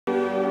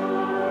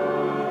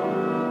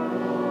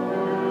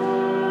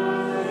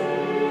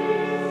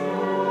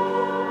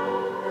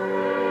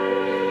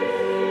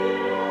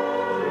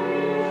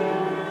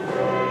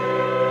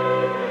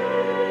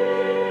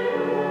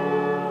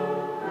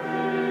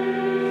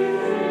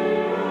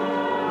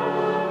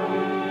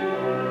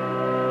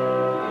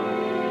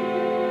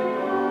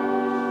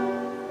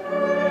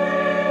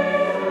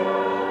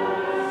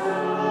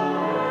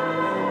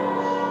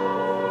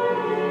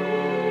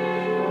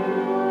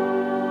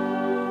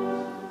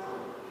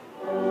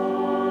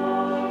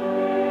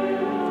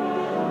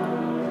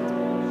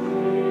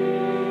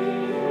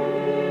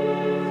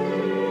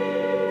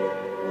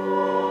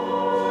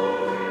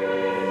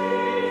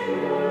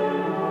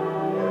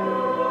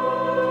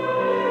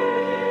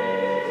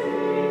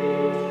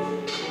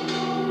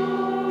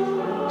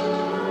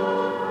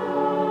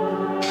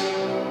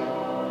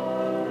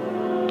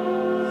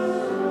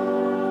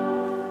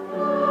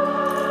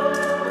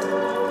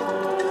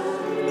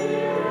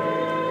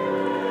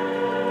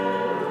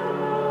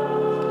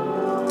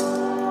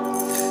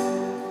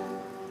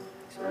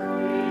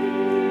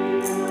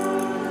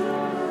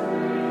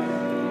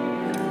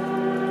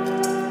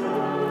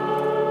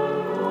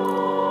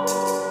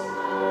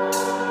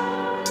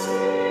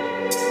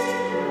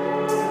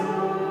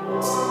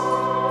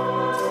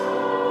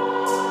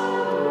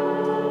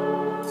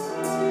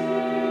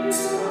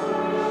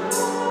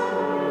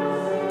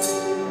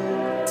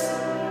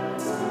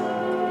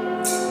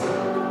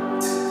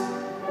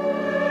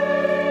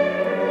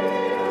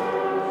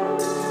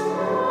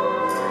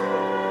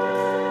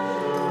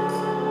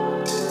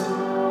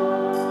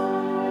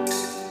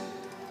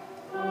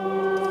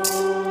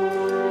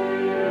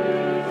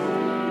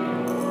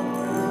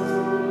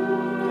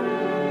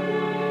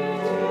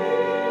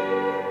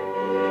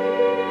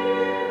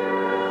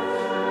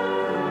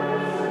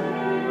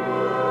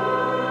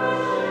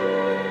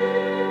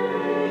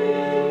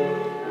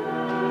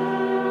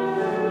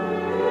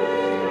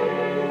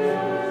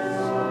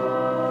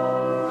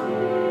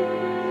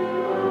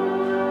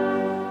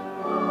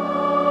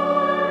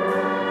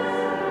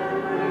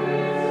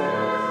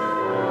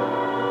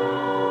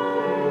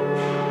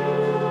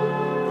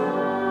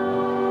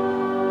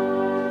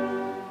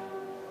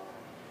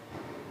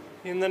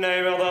the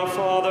name of the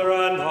Father,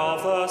 and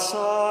of the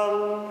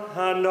Son,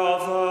 and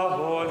of the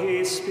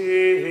Holy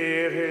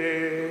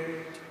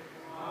Spirit.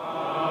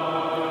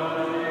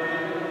 Amen.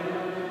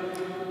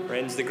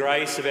 Friends, the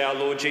grace of our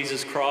Lord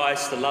Jesus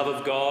Christ, the love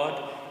of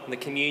God, and the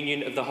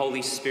communion of the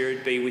Holy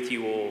Spirit be with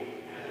you all.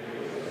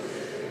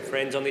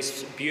 Friends, on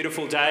this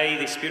beautiful day,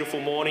 this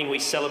beautiful morning, we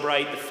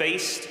celebrate the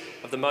feast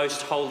of the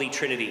Most Holy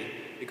Trinity,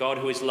 the God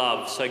who is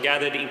love. So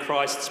gathered in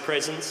Christ's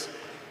presence,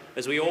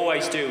 as we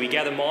always do, we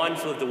gather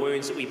mindful of the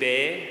wounds that we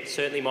bear,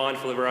 certainly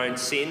mindful of our own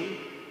sin,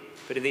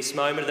 but in this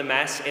moment of the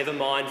Mass, ever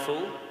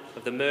mindful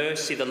of the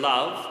mercy, the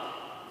love,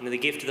 and the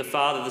gift of the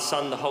Father, the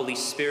Son, the Holy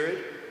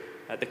Spirit,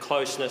 the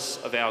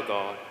closeness of our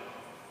God.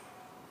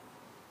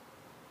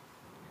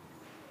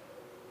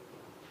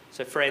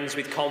 So friends,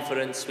 with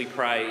confidence we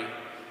pray,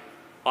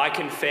 I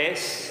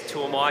confess to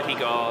Almighty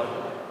God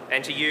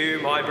and to you,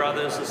 my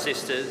brothers and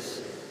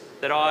sisters,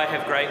 that I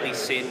have greatly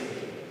sinned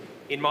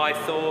in my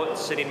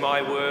thoughts and in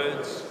my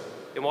words,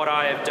 in what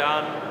I have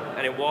done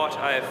and in what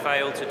I have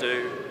failed to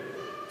do,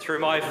 through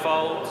my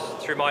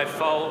fault, through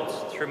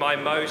my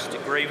most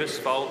grievous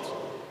fault.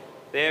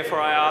 Therefore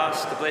I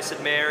ask the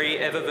Blessed Mary,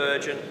 ever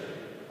Virgin,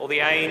 all the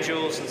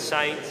angels and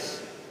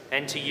saints,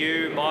 and to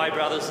you, my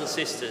brothers and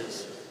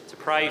sisters, to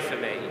pray for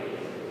me.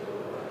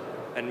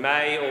 And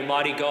may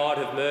Almighty God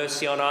have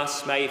mercy on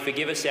us, may He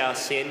forgive us our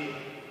sin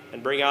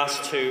and bring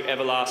us to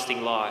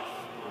everlasting life.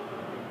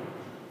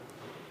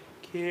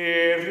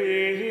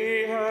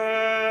 Kyrie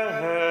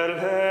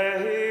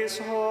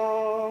eleison.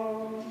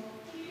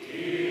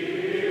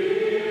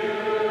 Kyrie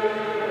eleison.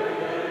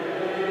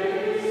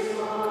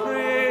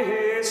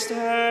 Christ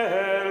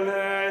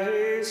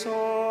eleison.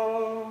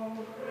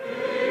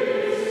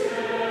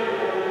 Christ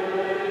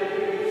eleison.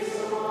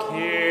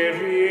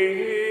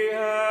 Kyrie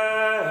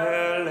eleison.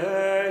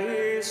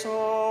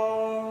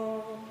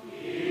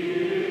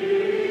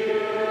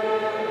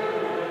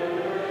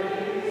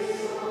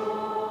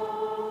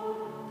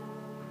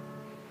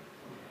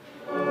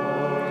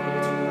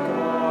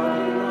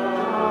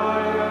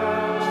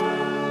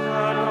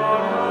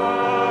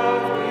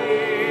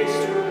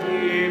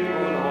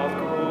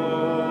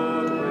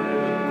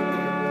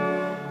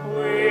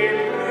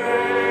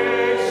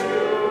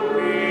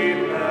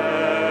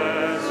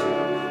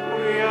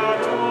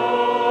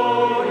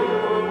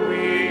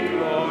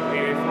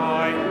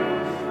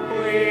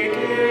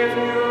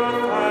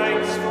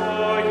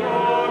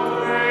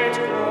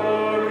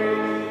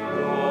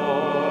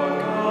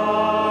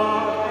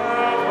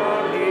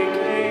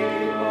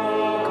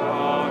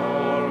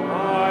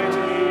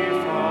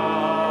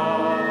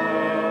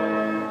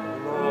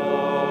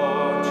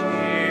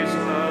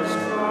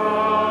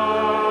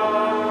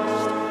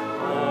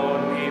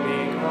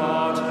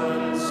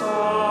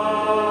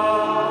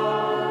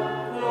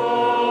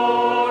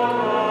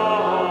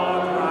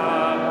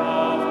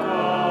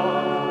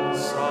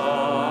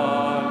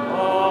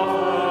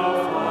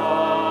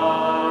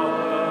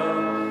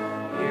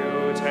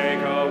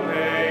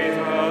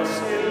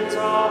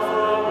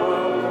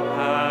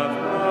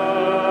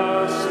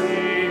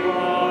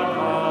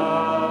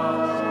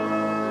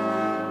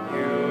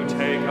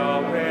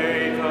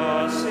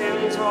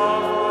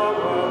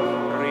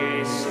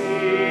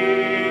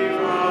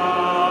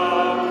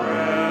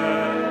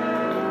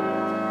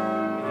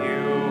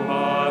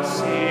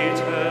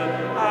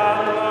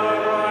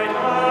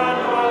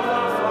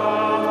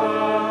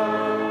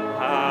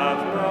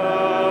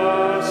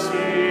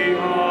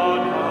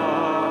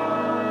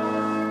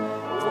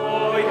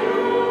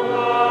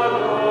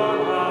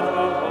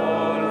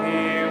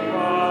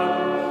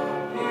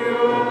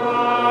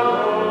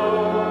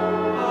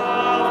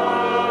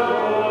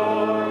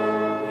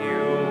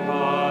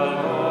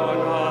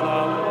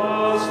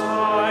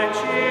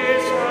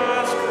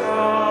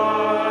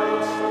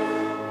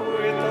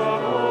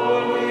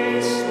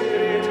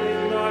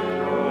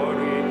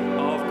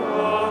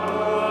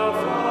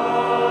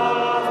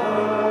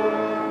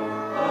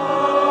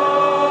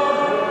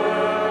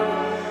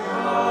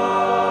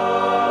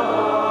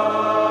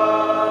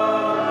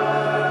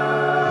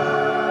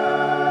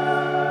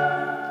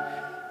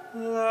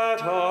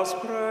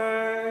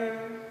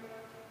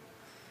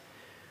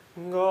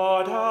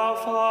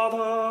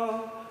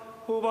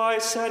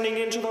 Sending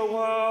into the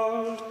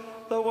world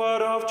the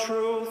word of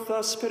truth,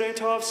 the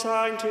spirit of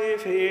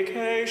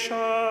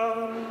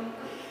sanctification,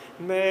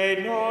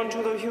 made known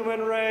to the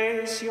human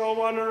race your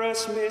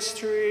wondrous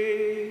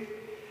mystery.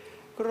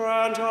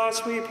 Grant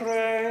us, we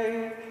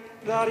pray,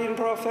 that in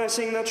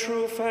professing the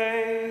true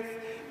faith,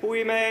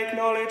 we may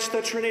acknowledge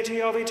the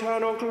Trinity of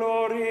eternal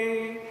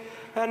glory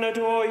and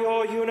adore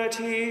your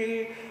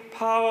unity,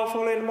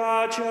 powerful in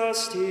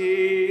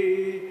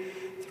majesty.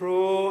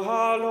 Through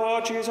our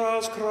Lord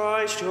Jesus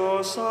Christ,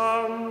 your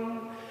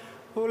Son,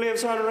 who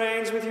lives and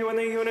reigns with you in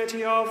the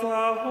unity of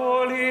the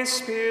Holy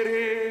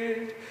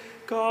Spirit,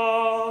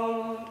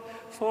 God,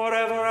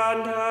 forever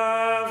and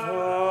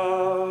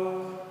ever.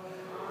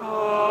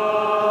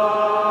 Amen.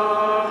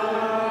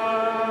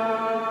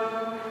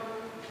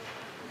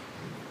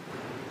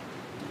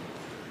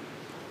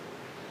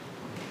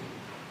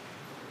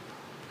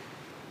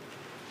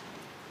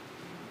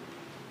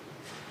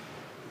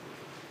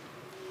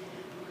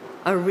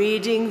 A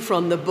reading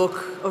from the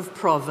book of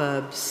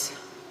Proverbs.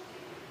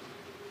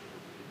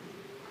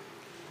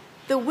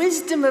 The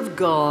wisdom of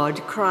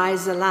God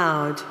cries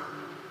aloud.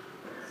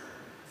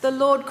 The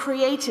Lord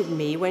created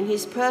me when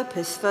his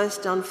purpose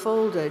first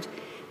unfolded,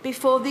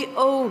 before the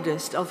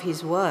oldest of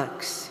his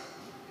works.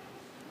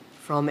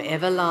 From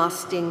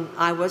everlasting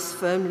I was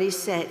firmly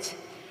set,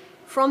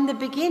 from the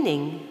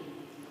beginning,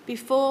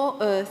 before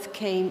earth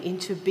came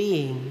into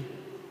being.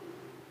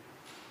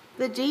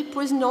 The deep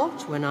was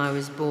not when I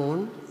was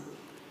born.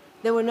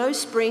 There were no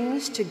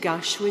springs to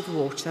gush with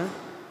water.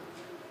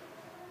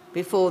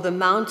 Before the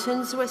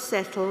mountains were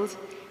settled,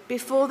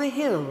 before the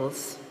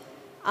hills,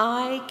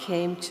 I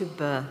came to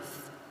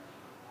birth.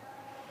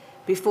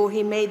 Before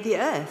he made the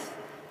earth,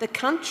 the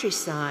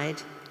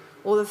countryside,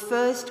 or the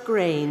first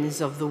grains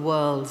of the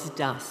world's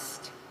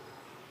dust.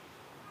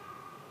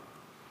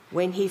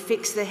 When he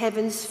fixed the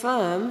heavens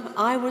firm,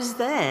 I was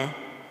there.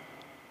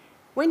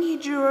 When he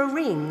drew a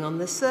ring on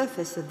the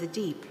surface of the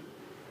deep,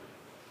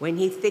 when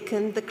he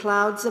thickened the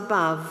clouds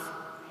above,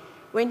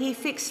 when he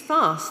fixed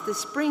fast the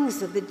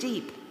springs of the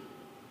deep,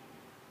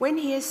 when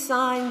he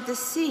assigned the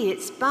sea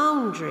its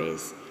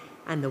boundaries,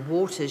 and the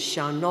waters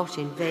shall not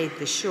invade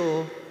the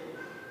shore,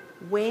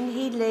 when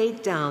he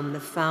laid down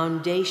the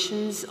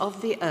foundations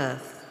of the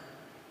earth,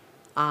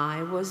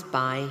 I was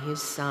by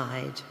his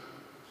side.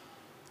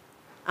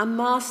 A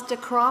master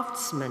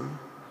craftsman,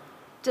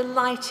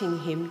 delighting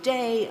him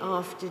day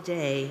after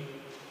day,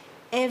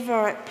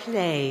 ever at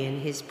play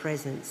in his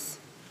presence,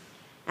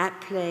 at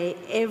play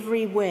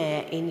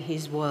everywhere in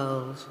his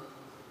world,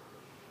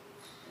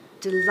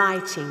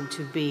 delighting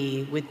to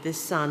be with the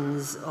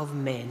sons of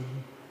men.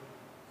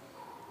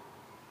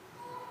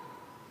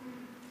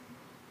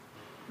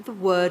 The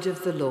word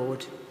of the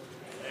Lord.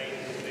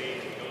 Thanks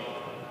be to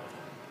God.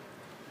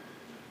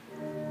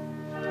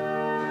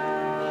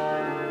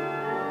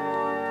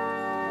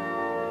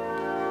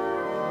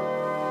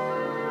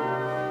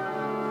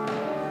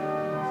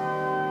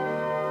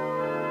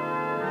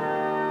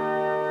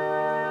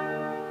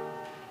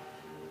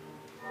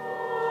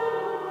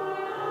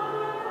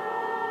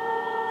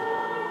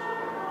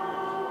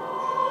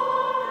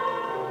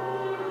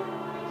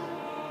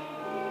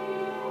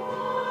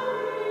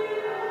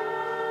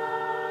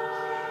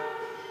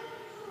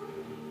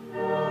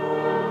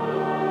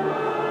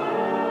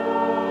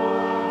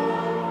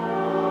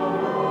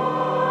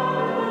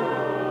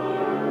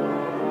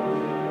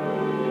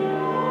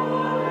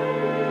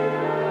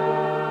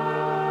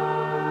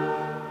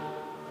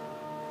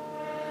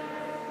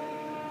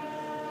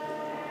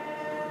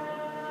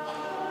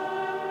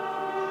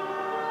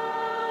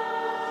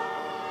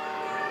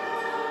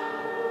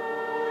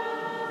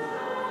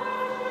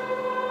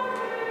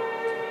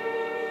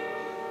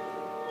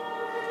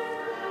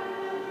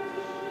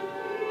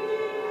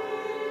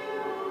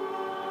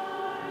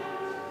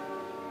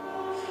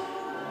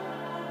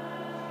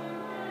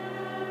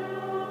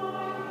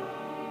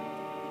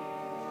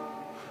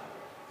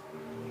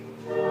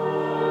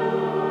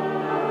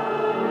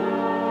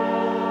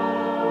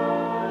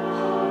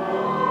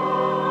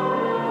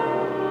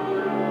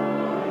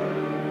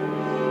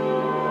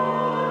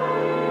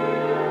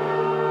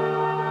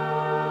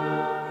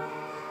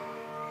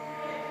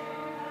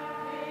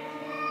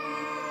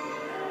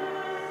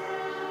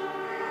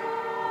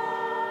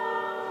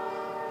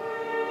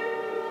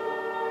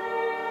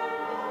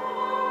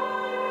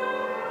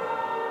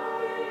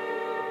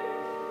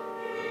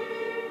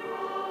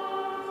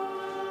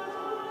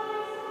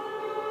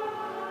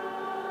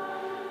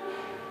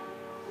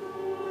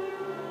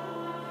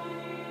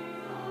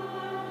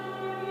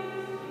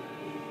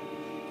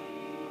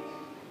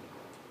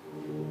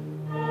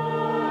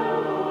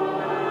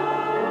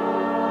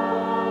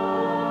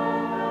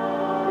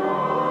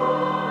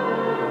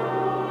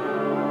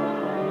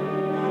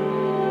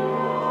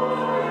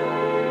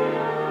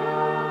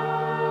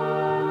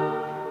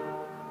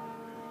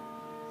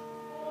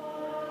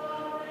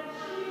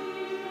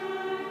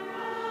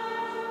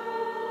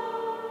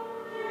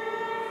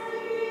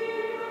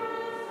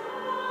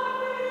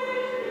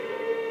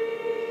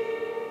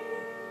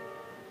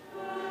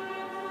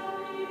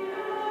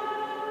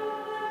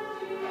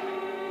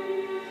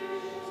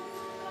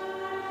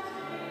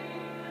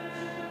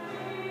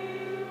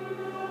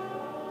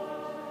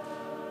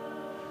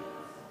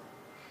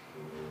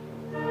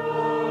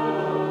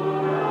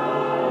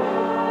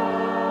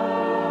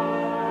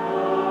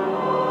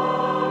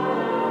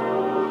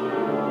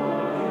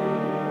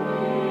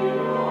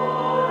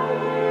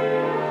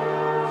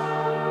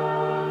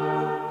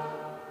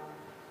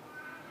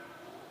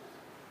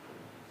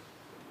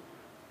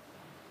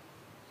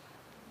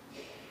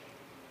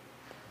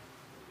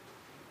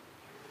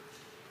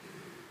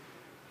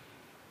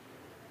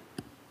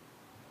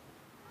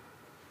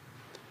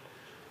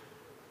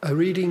 A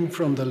reading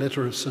from the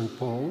letter of St.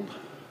 Paul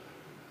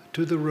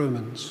to the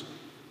Romans.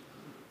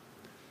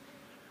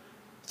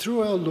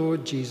 Through our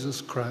Lord Jesus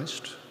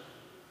Christ,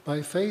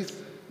 by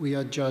faith we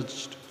are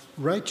judged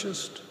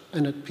righteous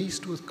and at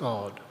peace with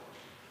God,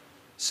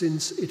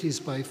 since it is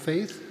by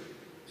faith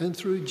and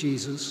through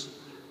Jesus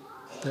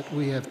that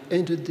we have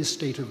entered this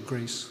state of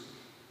grace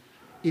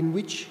in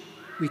which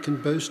we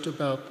can boast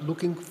about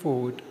looking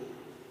forward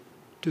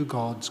to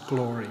God's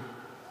glory.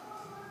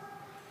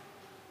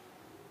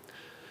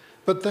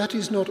 But that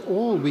is not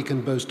all we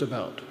can boast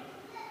about.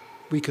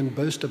 We can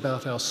boast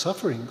about our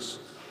sufferings.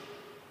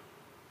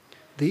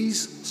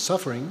 These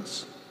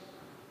sufferings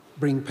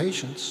bring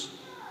patience,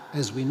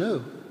 as we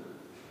know.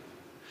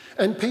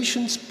 And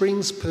patience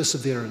brings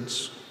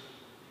perseverance.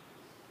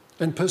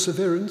 And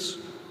perseverance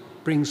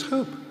brings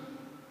hope.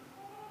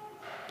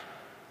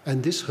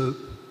 And this hope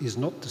is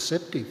not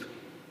deceptive,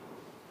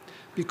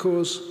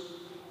 because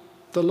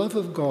the love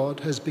of God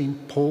has been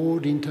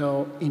poured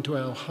into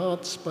our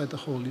hearts by the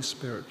Holy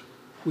Spirit,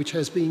 which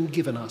has been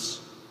given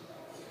us.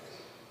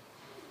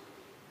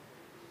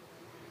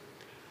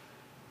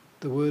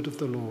 The word of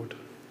the Lord.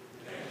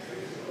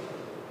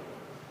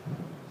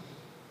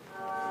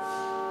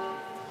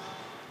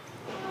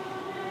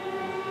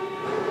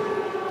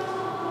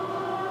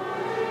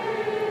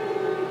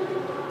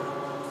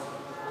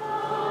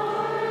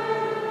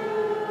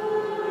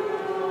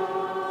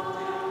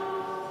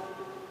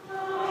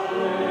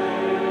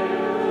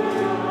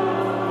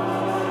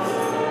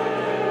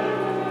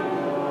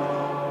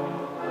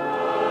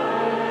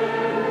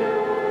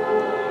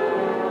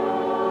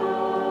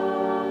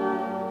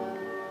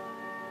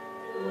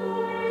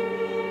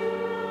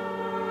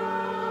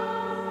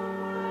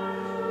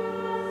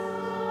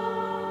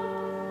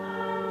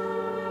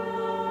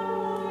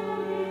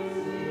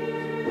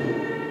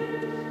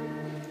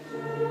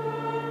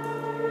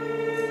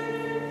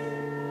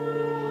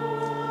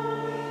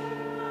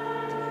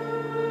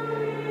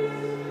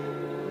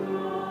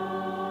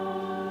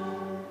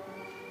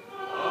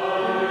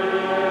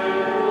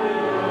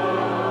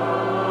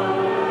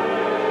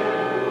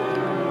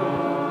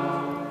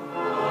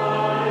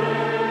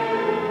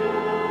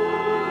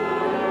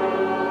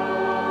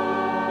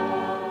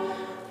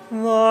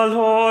 The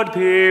Lord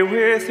be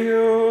with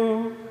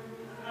you.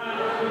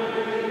 And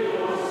with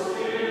your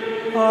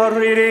spirit. A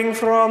reading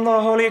from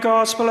the Holy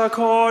Gospel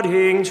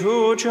according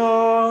to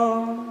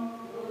John.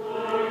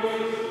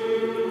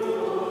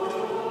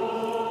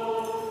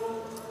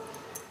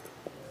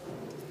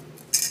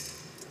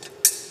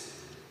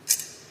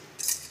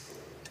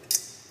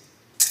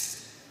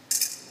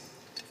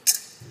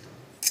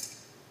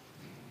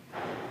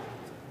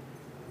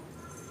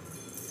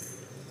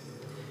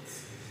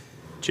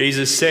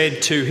 Jesus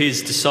said to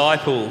his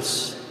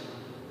disciples,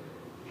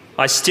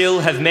 "I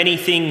still have many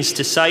things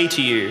to say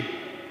to you,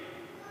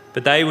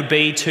 but they would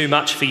be too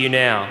much for you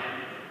now.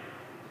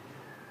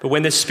 But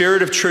when the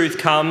Spirit of truth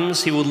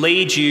comes, he will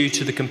lead you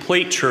to the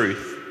complete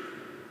truth,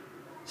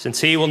 since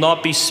he will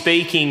not be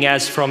speaking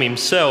as from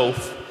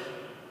himself,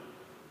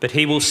 but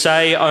he will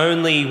say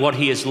only what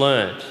he has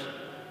learned,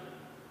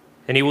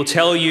 and he will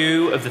tell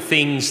you of the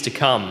things to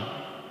come.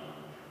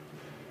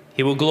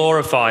 He will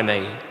glorify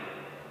me,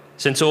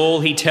 since all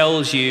he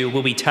tells you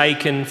will be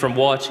taken from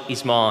what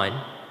is mine.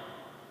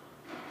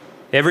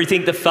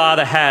 Everything the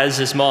Father has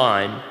is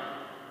mine.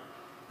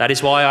 That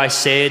is why I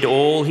said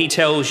all he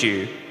tells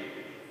you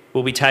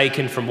will be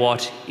taken from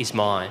what is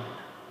mine."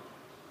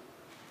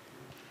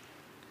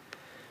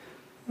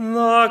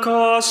 The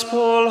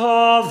Gospel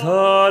of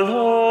the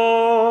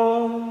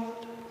Lord.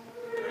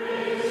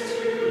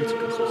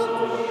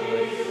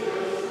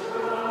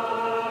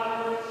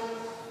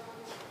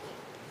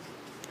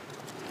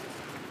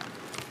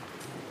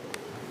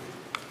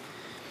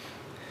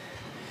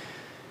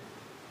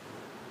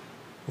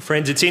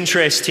 Friends, it's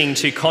interesting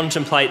to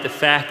contemplate the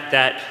fact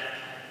that,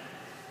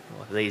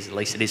 at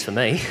least it is for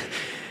me,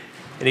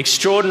 an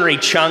extraordinary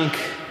chunk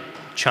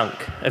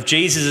of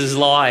Jesus'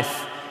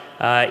 life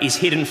is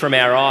hidden from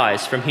our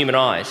eyes, from human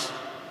eyes,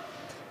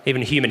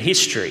 even human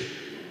history.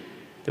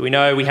 That we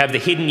know we have the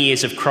hidden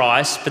years of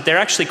Christ, but they're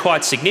actually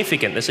quite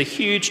significant. There's a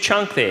huge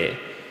chunk there.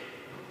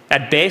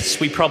 At best,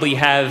 we probably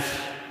have,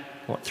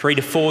 3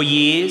 to 4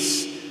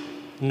 years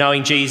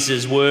knowing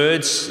Jesus'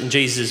 words and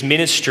Jesus'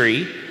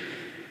 ministry.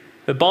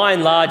 But by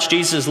and large,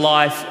 Jesus'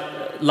 life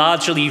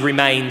largely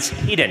remains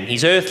hidden,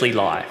 his earthly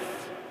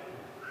life.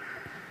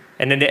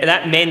 And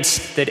that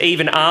meant that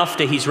even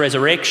after his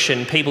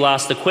resurrection, people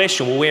asked the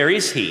question, well, where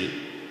is he?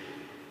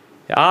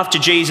 After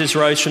Jesus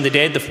rose from the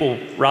dead, the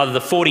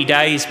 40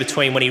 days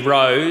between when he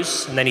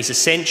rose and then his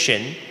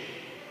ascension,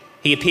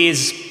 he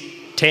appears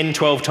 10,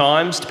 12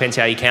 times, depends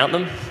how you count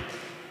them.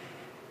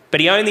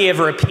 But he only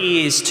ever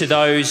appears to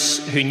those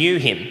who knew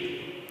him,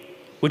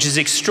 which is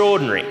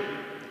extraordinary.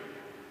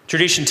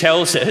 Tradition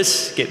tells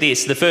us, get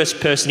this, the first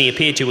person he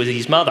appeared to was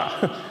his mother.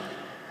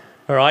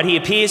 All right, he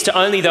appears to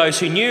only those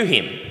who knew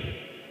him.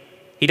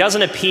 He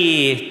doesn't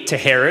appear to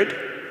Herod.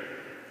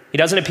 He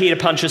doesn't appear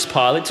to Pontius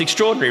Pilate. It's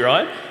extraordinary,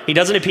 right? He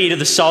doesn't appear to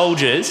the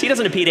soldiers. He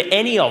doesn't appear to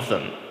any of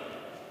them.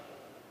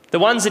 The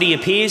ones that he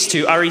appears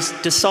to are his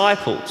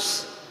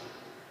disciples.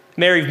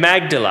 Mary of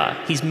Magdala,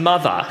 his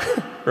mother,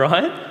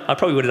 right? I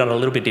probably would have done it a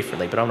little bit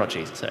differently, but I'm not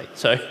Jesus,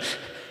 eh?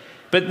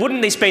 But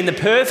wouldn't this been the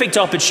perfect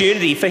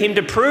opportunity for him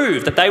to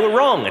prove that they were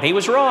wrong and he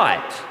was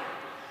right?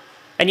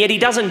 And yet he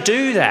doesn't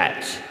do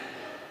that.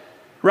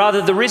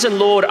 Rather, the risen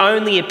Lord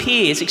only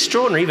appears,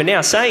 extraordinary even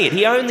now saying it,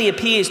 he only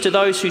appears to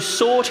those who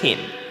sought him.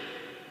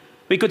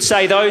 We could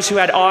say those who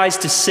had eyes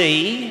to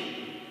see,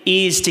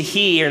 ears to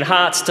hear and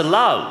hearts to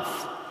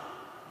love.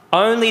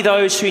 Only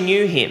those who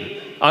knew him,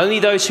 only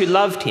those who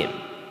loved him.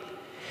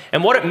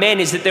 And what it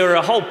meant is that there were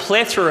a whole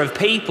plethora of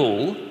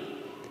people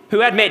who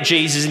had met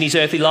Jesus in his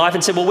earthly life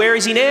and said, well, where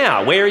is he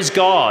now? Where is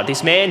God?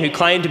 This man who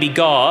claimed to be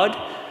God,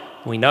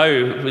 we know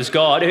it was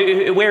God,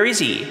 where is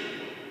he?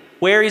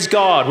 Where is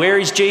God? Where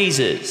is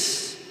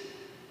Jesus?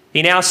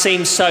 He now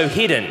seems so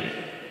hidden.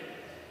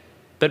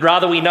 But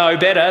rather we know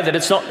better that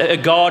it's not a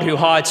God who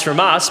hides from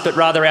us, but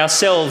rather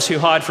ourselves who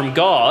hide from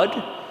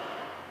God.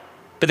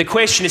 But the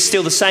question is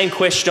still the same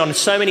question on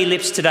so many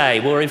lips today.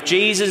 Well, if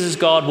Jesus is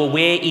God, well,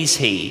 where is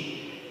he?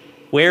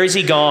 Where is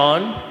he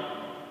gone?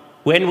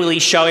 When will he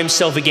show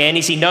himself again?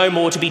 Is he no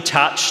more to be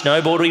touched,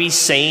 no more to be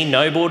seen,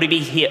 no more to be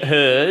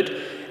heard,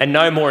 and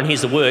no more, and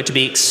here's the word, to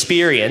be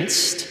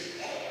experienced?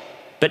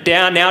 But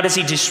now does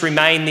he just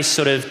remain this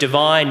sort of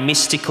divine,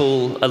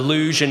 mystical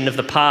illusion of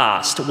the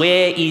past?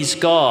 Where is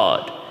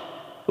God?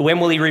 When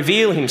will he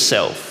reveal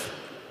himself?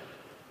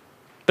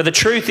 But the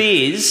truth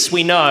is,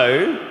 we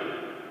know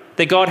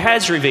that God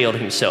has revealed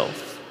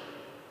himself.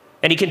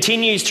 And he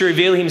continues to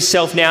reveal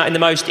himself now in the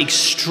most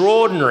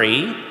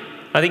extraordinary,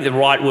 I think the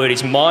right word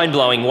is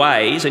mind-blowing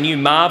ways, a new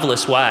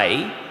marvellous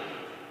way.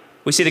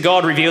 We see that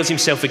God reveals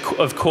himself,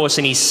 of course,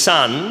 in his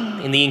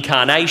Son, in the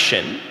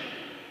incarnation,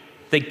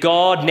 that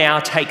God now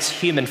takes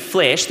human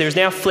flesh. There is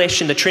now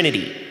flesh in the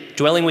Trinity,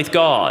 dwelling with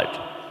God.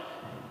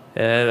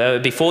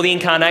 Before the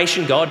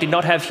incarnation, God did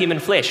not have human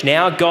flesh.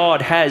 Now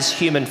God has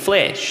human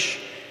flesh.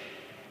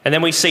 And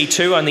then we see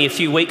too, only a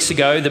few weeks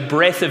ago, the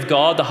breath of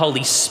God, the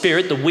Holy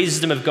Spirit, the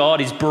wisdom of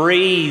God is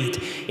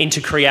breathed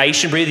into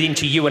creation, breathed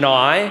into you and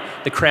I,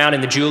 the crown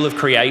and the jewel of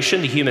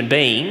creation, the human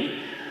being.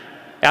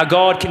 Our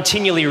God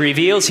continually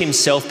reveals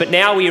himself, but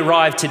now we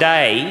arrive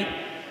today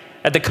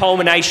at the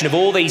culmination of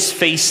all these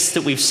feasts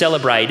that we've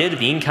celebrated, of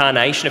the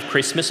incarnation of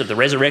Christmas, of the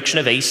resurrection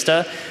of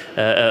Easter,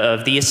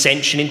 of the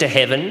ascension into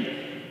heaven.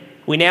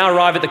 We now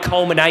arrive at the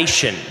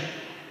culmination,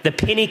 the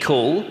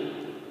pinnacle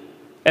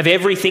of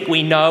everything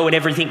we know and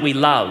everything we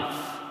love.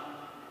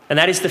 And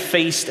that is the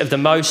feast of the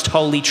most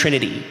holy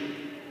Trinity.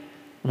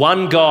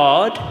 One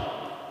God,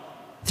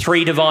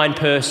 three divine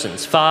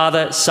persons,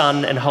 Father,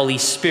 Son, and Holy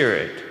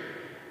Spirit.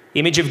 The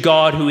image of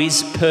God who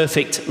is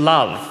perfect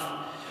love.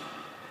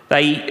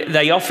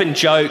 They often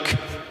joke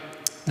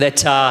that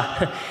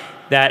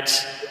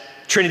that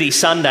Trinity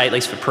Sunday, at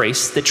least for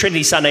priests, that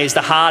Trinity Sunday is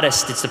the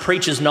hardest, it's the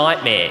preacher's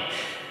nightmare.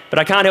 But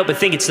I can't help but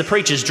think it's the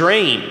preacher's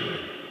dream.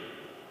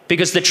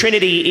 Because the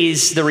Trinity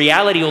is the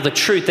reality or the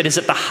truth that is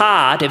at the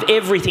heart of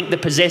everything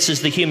that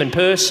possesses the human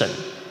person.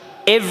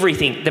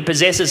 Everything that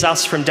possesses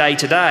us from day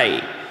to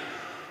day.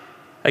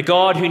 A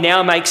God who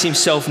now makes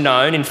himself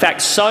known, in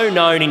fact so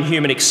known in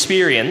human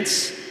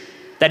experience,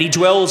 that he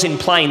dwells in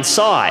plain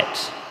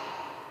sight.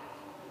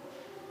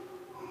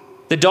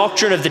 The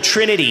doctrine of the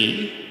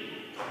Trinity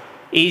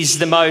is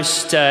the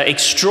most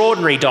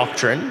extraordinary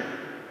doctrine,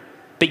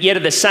 but yet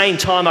at the same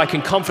time I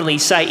can confidently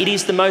say it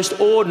is the most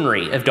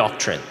ordinary of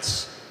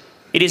doctrines.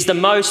 It is the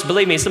most,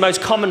 believe me, it's the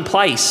most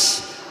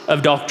commonplace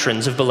of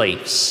doctrines of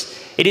beliefs.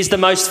 It is the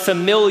most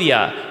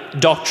familiar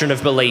doctrine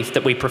of belief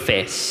that we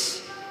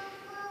profess.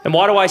 And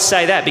why do I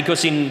say that?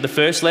 Because in the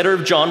first letter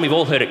of John, we've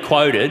all heard it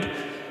quoted,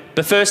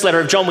 the first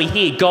letter of John we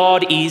hear,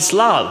 God is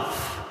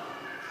love.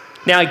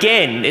 Now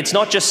again, it's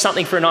not just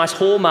something for a nice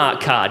Hallmark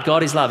card,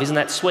 God is love, isn't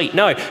that sweet?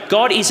 No,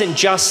 God isn't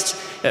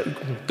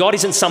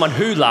someone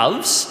who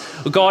loves,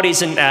 God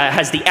isn't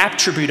has the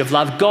attribute of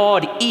love,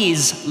 God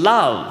is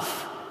love.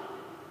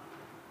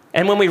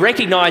 And when we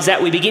recognise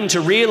that, we begin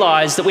to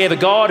realise that we have a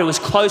God who is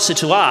closer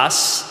to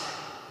us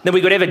than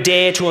we could ever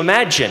dare to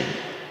imagine.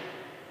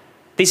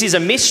 This is a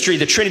mystery,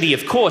 the Trinity,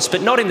 of course,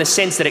 but not in the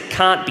sense that it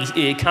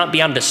can't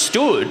be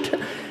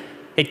understood.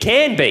 It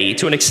can be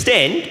to an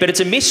extent, but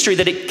it's a mystery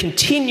that it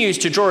continues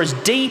to draw us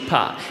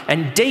deeper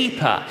and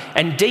deeper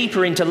and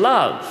deeper into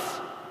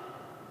love.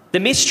 The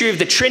mystery of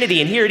the Trinity,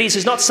 and here it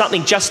is not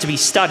something just to be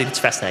studied. It's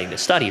fascinating to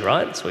study,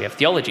 right? So we have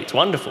theology, it's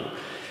wonderful.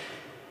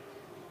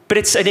 But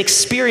it's an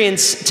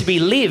experience to be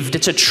lived.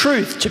 It's a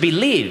truth to be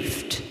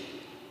lived.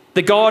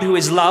 The God who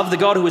is love, the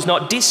God who is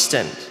not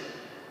distant.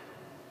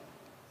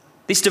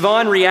 This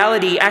divine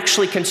reality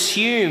actually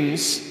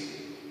consumes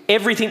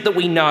everything that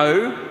we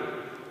know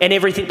and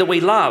everything that we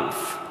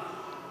love.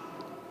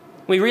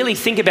 We really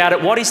think about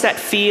it, what is that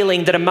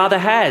feeling that a mother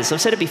has?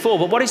 I've said it before,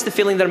 but what is the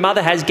feeling that a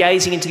mother has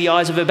gazing into the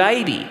eyes of her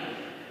baby?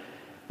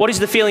 What is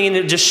the feeling and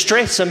the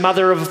distress a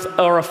mother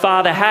or a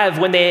father have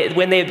when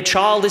their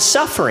child is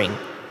suffering?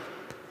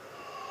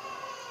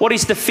 What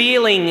is the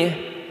feeling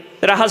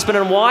that a husband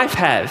and wife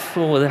have?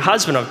 Well, the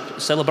husband, I've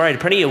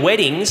celebrated plenty of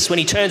weddings. When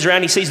he turns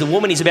around, he sees the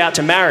woman he's about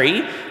to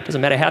marry. Doesn't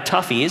matter how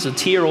tough he is, a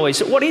tear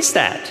always. What is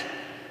that?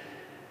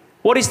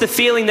 What is the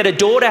feeling that a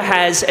daughter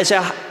has as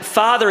her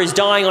father is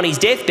dying on his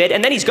deathbed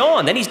and then he's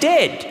gone, then he's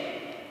dead?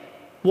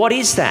 What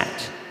is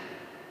that?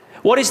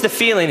 What is the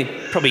feeling,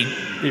 probably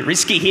a bit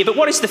risky here, but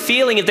what is the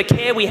feeling of the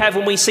care we have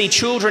when we see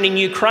children in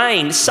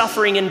Ukraine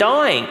suffering and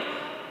dying?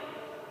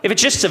 If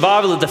it's just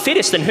survival of the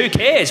fittest, then who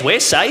cares? We're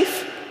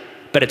safe.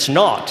 But it's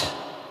not.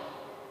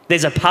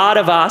 There's a part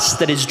of us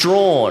that is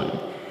drawn.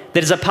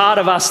 There's a part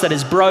of us that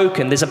is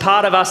broken. There's a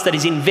part of us that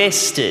is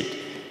invested.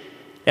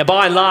 Now,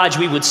 by and large,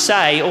 we would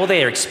say all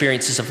their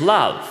experiences of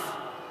love.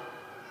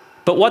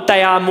 But what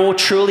they are more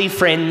truly,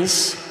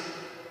 friends,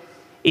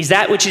 is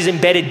that which is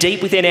embedded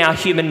deep within our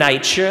human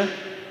nature,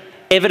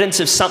 evidence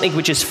of something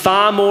which is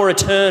far more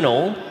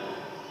eternal,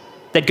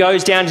 that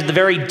goes down to the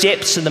very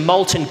depths and the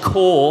molten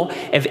core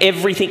of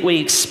everything we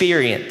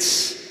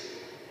experience.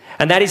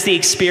 And that is the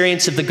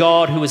experience of the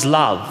God who is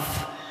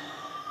love,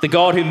 the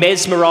God who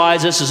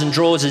mesmerises us and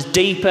draws us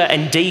deeper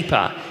and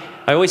deeper.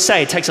 I always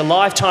say it takes a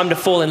lifetime to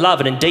fall in love,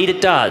 and indeed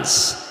it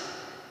does.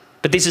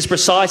 But this is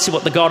precisely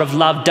what the God of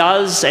love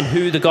does and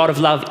who the God of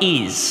love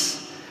is.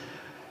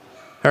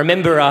 I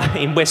remember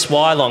in West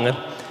Wyalong,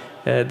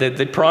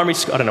 the primary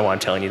school, I don't know why I'm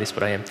telling you this,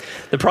 but I am.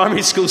 The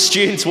primary school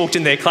students walked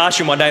in their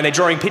classroom one day and they're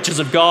drawing pictures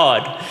of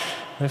God,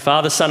 the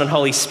Father, Son and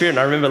Holy Spirit. And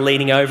I remember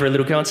leaning over a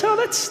little girl and saying, oh,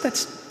 that's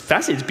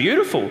fascinating, it's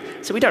beautiful.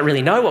 So we don't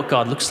really know what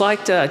God looks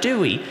like, do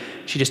we?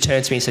 She just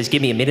turns to me and says,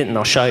 give me a minute and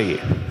I'll show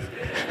you.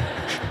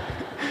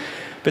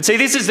 But see,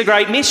 this is the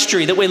great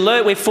mystery, that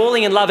we're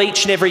falling in love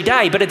each and every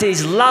day, but it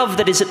is love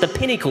that is at the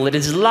pinnacle. It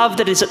is love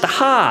that is at the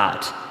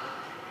heart.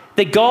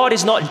 That God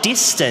is not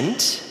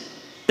distant,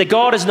 that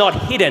God is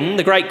not hidden.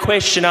 The great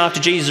question after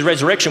Jesus'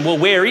 resurrection, well,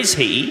 where is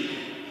he?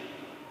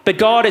 But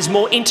God is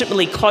more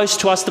intimately close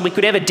to us than we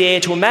could ever dare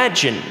to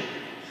imagine.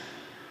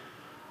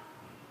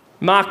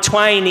 Mark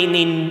Twain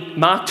in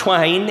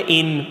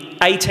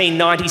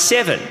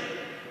 1897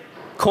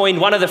 coined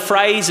one of the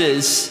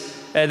phrases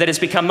that has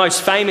become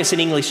most famous in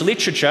English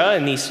literature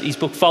in his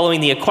book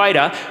Following the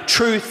Equator: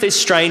 truth is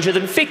stranger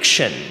than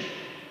fiction.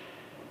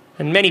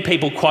 And many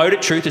people quote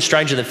it, truth is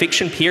stranger than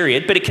fiction,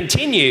 period. But it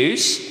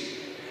continues,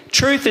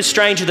 truth is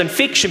stranger than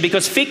fiction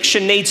because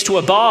fiction needs to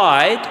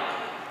abide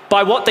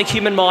by what the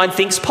human mind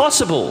thinks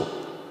possible.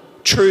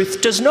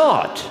 Truth does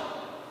not.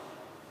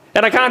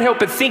 And I can't help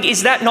but think,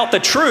 is that not the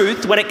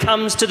truth when it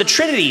comes to the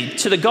Trinity,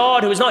 to the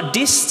God who is not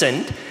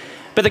distant,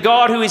 but the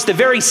God who is the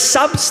very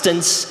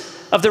substance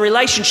of the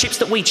relationships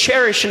that we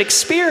cherish and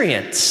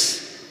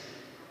experience?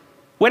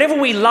 Whenever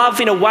we love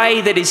in a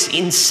way that is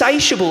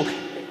insatiable,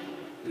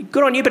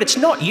 good on you, but it's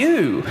not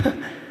you.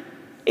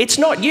 It's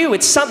not you.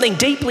 It's something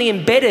deeply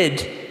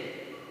embedded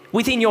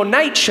within your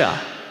nature.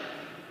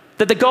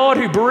 That the God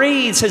who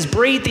breathes has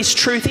breathed this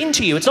truth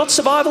into you. It's not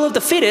survival of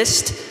the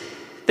fittest.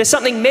 There's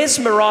something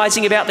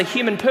mesmerising about the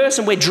human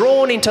person. We're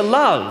drawn into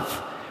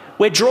love.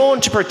 We're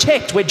drawn to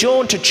protect. We're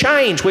drawn to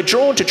change. We're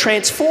drawn to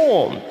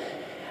transform.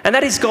 And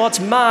that is God's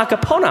mark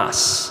upon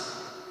us.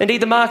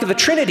 Indeed, the mark of the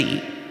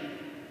Trinity.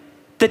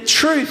 The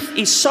truth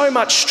is so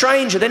much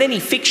stranger than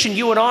any fiction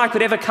you and I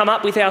could ever come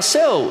up with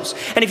ourselves.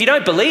 And if you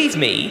don't believe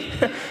me,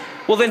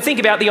 well, then think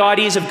about the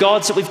ideas of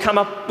gods that we've come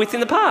up with in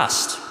the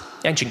past.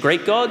 Ancient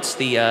Greek gods,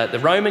 the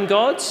Roman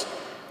gods.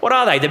 What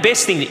are they? The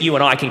best thing that you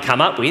and I can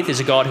come up with is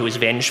a God who is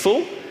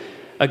vengeful,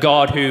 a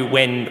God who,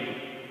 when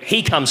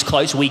he comes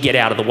close, we get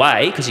out of the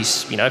way because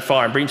he's,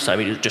 fire and brimstone,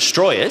 he'll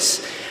destroy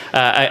us.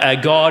 A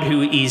God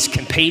who is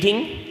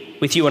competing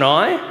with you and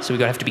I, so we've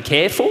got to have to be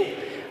careful.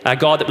 A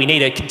God that we need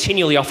to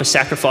continually offer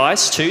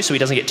sacrifice to so he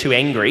doesn't get too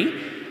angry.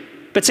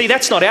 But see,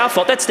 that's not our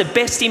fault. That's the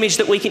best image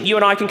that you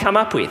and I can come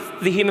up with,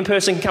 the human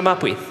person can come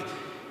up with.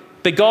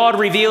 But God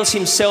reveals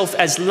himself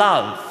as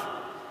love,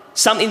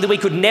 something that we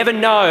could never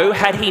know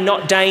had he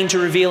not deigned to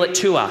reveal it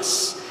to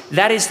us.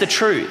 That is the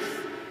truth.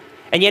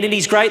 And yet in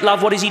his great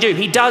love, what does he do?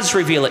 He does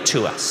reveal it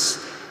to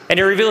us. And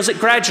he reveals it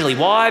gradually.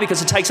 Why?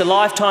 Because it takes a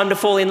lifetime to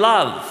fall in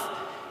love.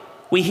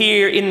 We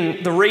hear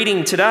in the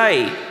reading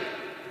today,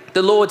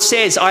 the Lord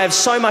says, I have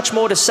so much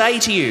more to say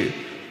to you.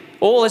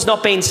 All has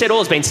not been said, all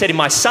has been said in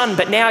my Son,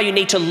 but now you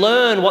need to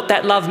learn what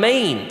that love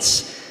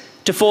means.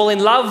 To fall in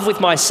love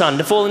with my Son,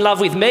 to fall in love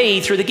with me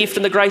through the gift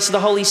and the grace of the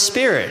Holy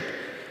Spirit.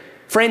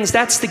 Friends,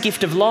 that's the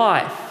gift of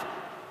life.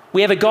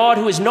 We have a God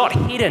who is not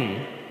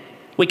hidden.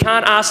 We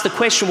can't ask the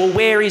question, well,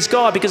 where is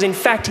God? Because in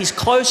fact, he's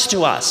closer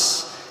to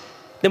us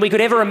than we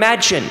could ever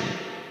imagine.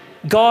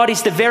 God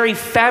is the very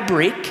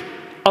fabric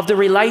of the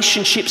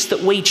relationships that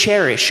we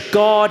cherish.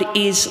 God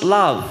is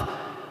love.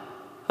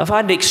 I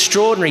find it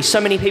extraordinary. So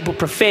many people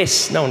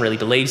profess, no one really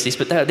believes this,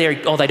 but they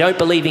don't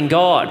believe in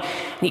God.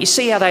 And you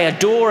see how they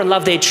adore and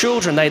love their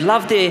children. They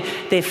love their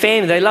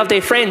family. They love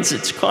their friends.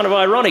 It's kind of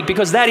ironic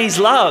because that is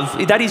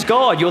love. That is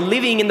God. You're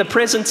living in the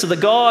presence of the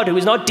God who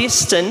is not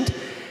distant,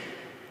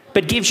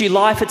 but gives you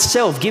life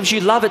itself, gives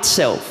you love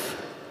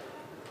itself.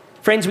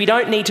 Friends, we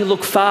don't need to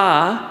look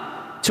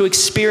far to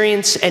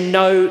experience and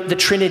know the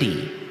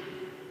Trinity.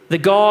 The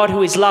God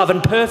who is love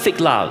and perfect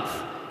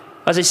love.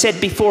 As I said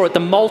before, at the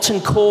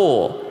molten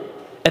core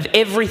of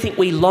everything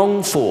we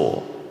long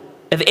for,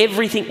 of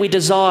everything we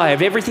desire,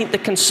 of everything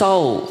that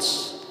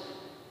consoles.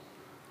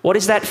 What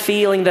is that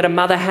feeling that a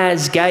mother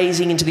has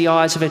gazing into the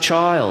eyes of her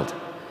child?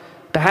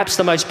 Perhaps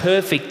the most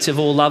perfect of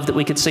all love that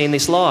we could see in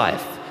this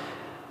life.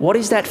 What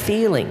is that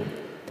feeling?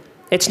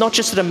 It's not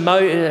just an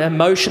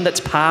emotion that's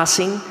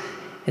passing.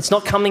 It's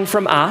not coming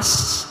from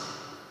us.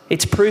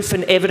 It's proof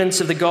and evidence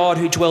of the God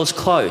who dwells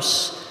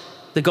close,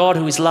 the God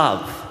who is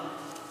love.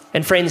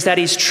 And friends, that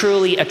is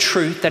truly a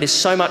truth that is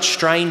so much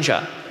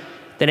stranger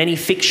than any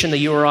fiction that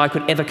you or I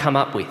could ever come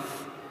up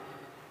with.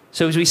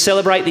 So as we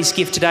celebrate this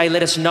gift today,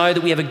 let us know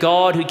that we have a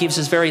God who gives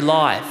us very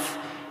life.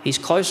 He's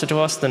closer to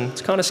us than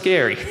it's kind of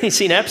scary. He's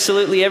in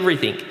absolutely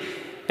everything.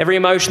 Every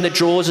emotion that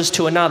draws us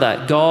to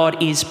another,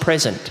 God is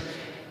present.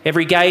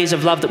 Every gaze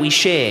of love that we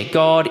share,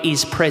 God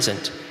is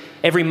present.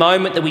 Every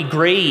moment that we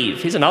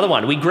grieve, here's another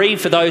one, we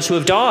grieve for those who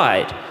have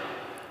died.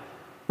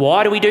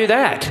 Why do we do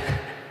that?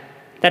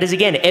 That is,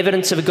 again,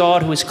 evidence of a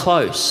God who is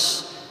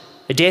close.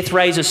 The death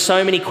raises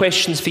so many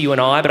questions for you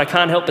and I, but I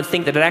can't help but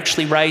think that it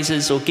actually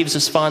raises or gives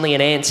us finally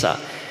an answer.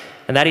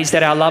 And that is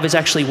that our love is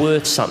actually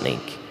worth something.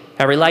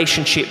 Our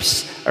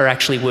relationships are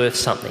actually worth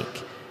something.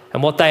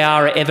 And what they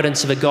are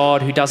evidence of a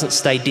God who doesn't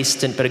stay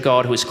distant, but a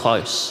God who is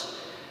close.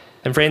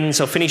 And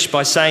friends, I'll finish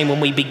by saying when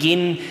we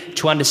begin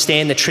to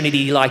understand the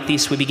Trinity like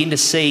this, we begin to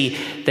see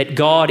that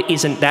God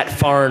isn't that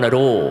foreign at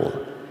all.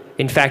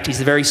 In fact, he's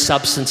the very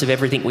substance of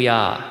everything we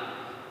are.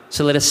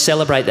 So let us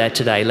celebrate that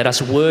today. Let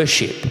us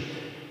worship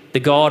the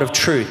God of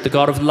truth, the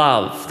God of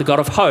love, the God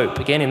of hope.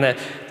 Again, in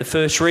the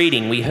first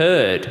reading, we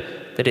heard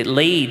that it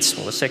leads,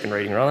 well, the second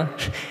reading rather,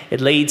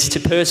 it leads to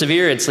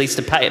perseverance, leads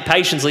to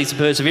patience, leads to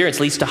perseverance,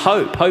 leads to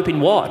hope. Hope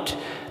in what?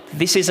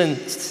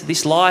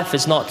 This life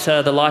is not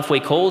the life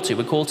we're called to.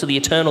 We're called to the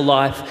eternal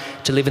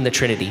life to live in the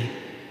Trinity.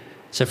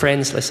 So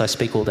friends, lest I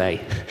speak all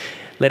day,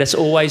 let us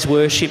always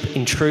worship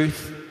in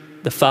truth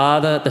the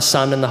Father, the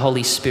Son and the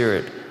Holy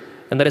Spirit.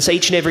 And let us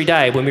each and every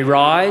day, when we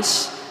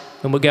rise,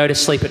 when we go to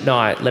sleep at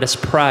night, let us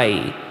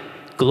pray,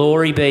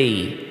 glory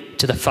be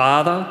to the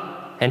Father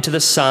and to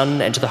the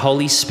Son and to the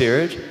Holy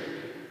Spirit,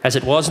 as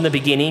it was in the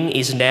beginning,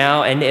 is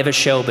now and ever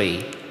shall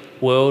be,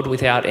 world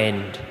without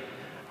end.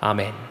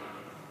 Amen.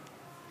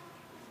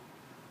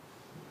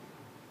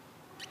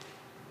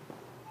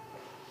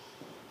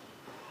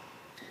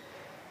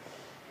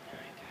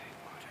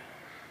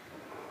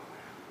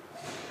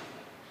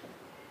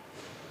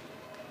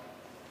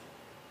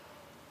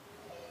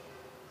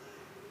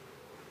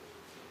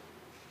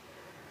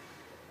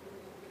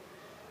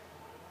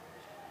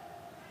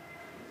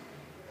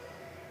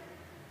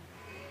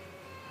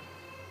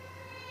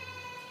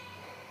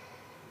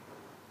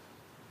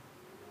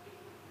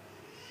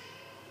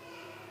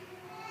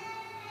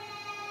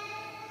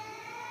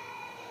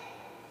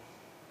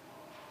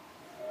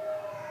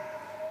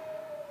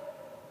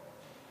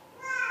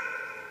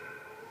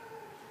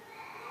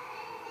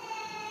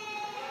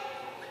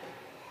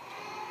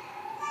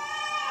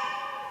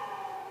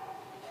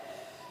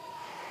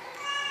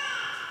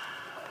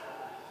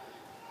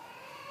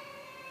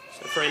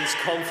 Friends,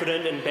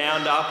 confident and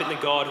bound up in the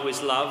God who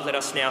is love, let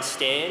us now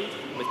stand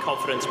and with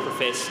confidence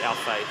profess our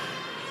faith.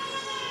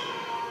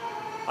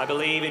 I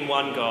believe in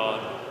one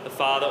God, the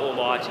Father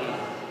Almighty,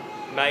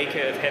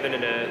 maker of heaven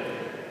and earth,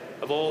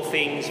 of all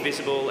things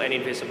visible and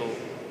invisible.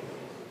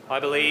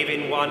 I believe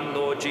in one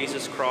Lord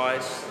Jesus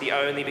Christ, the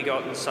only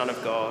begotten Son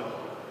of God,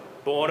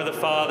 born of the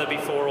Father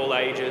before all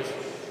ages,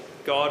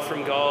 God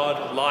from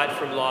God, light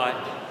from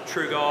light,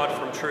 true God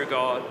from true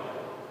God,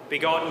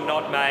 begotten,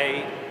 not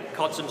made,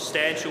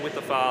 consubstantial with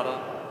the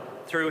Father.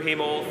 Through him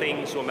all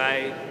things were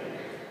made.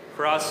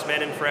 For us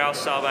men and for our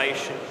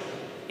salvation,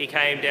 he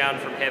came down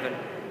from heaven,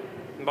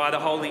 and by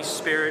the Holy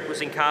Spirit was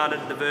incarnate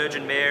of the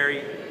Virgin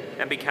Mary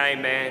and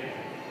became man.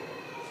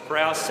 For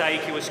our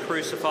sake he was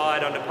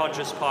crucified under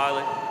Pontius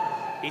Pilate.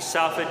 He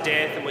suffered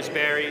death and was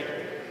buried,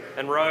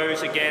 and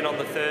rose again on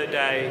the third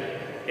day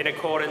in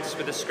accordance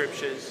with the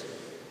Scriptures.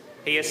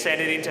 He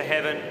ascended into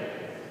heaven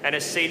and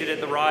is seated at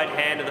the right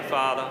hand of the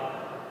Father.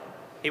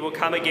 He will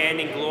come again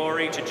in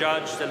glory to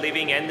judge the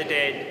living and the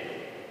dead,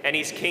 and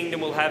his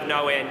kingdom will have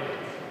no end.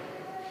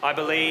 I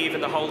believe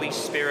in the Holy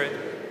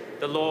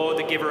Spirit, the Lord,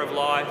 the giver of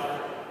life,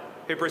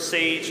 who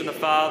proceeds from the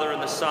Father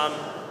and the Son,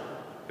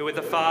 who with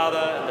the Father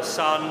and the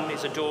Son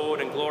is adored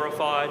and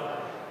glorified,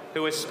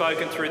 who has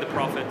spoken through the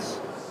prophets.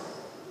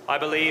 I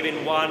believe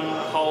in one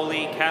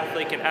holy,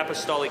 Catholic and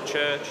Apostolic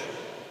Church.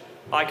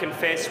 I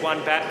confess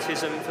one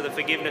baptism for the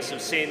forgiveness of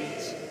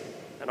sins,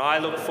 and I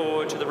look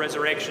forward to the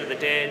resurrection of the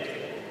dead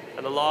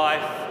and the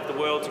life of the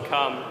world to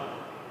come.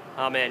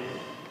 Amen.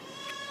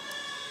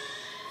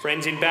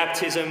 Friends, in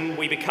baptism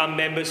we become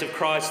members of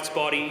Christ's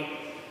body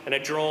and are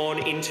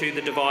drawn into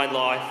the divine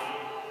life.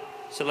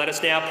 So let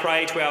us now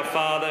pray to our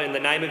Father in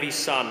the name of his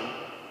Son,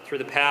 through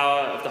the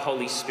power of the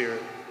Holy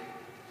Spirit.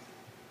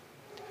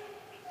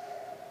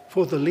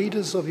 For the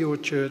leaders of your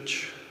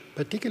church,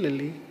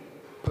 particularly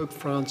Pope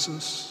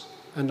Francis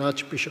and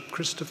Archbishop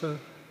Christopher,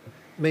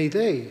 may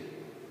they,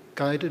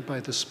 guided by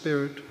the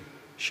Spirit,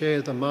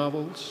 share the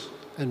marvels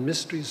and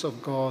mysteries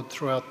of God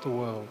throughout the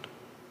world.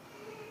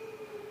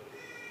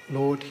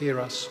 Lord, hear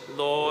us.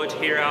 Lord,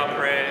 hear our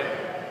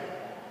prayer.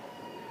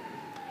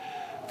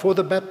 For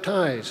the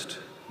baptized,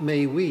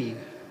 may we,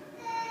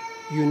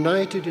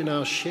 united in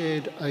our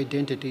shared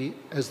identity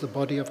as the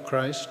body of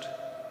Christ,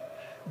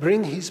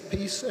 bring his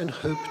peace and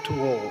hope to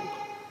all.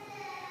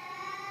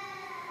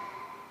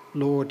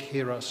 Lord,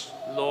 hear us.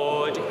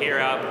 Lord, hear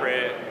our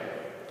prayer.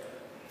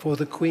 For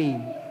the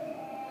Queen,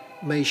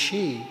 may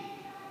she,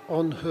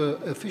 on her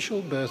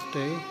official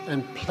birthday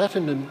and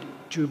platinum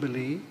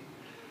jubilee,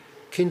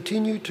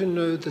 continue to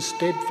know the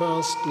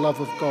steadfast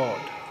love of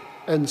God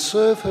and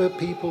serve her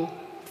people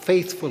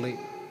faithfully.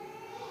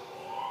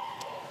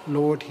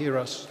 Lord, hear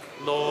us.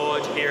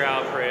 Lord, hear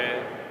our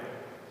prayer.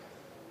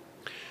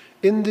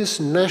 In this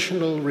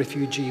National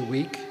Refugee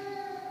Week,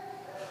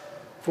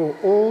 for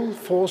all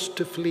forced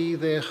to flee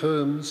their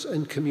homes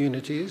and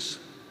communities,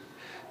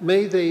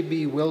 may they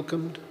be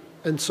welcomed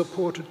and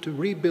supported to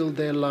rebuild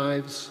their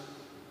lives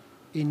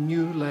in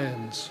new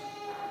lands.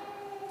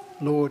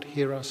 Lord,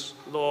 hear us.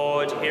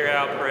 Lord, hear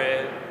our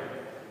prayer.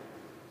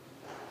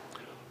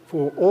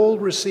 For all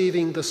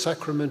receiving the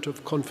sacrament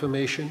of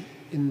confirmation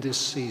in this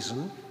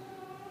season,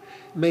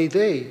 may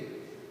they,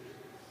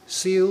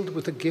 sealed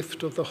with the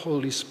gift of the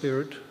Holy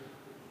Spirit,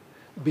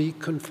 be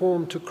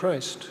conformed to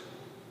Christ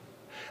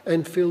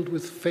and filled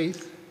with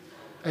faith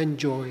and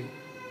joy.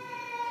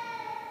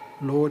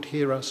 Lord,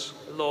 hear us.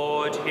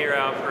 Lord, hear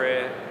our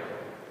prayer.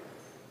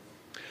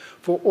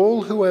 For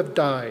all who have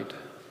died,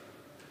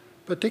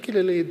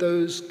 particularly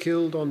those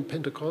killed on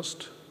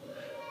Pentecost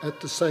at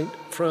the St.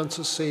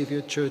 Francis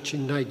Xavier Church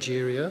in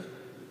Nigeria,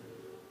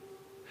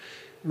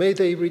 may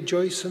they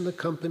rejoice in the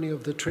company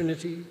of the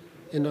Trinity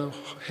in our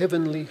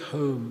heavenly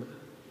home.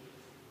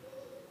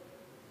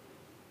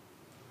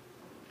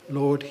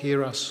 Lord,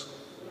 hear us.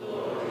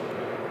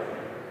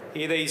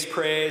 Hear these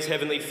prayers,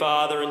 Heavenly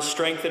Father, and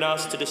strengthen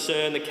us to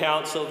discern the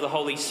counsel of the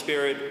Holy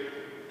Spirit,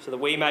 so that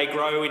we may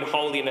grow in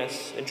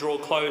holiness and draw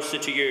closer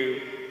to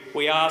you.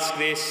 We ask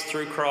this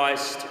through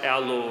Christ our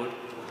Lord.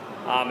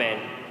 Amen.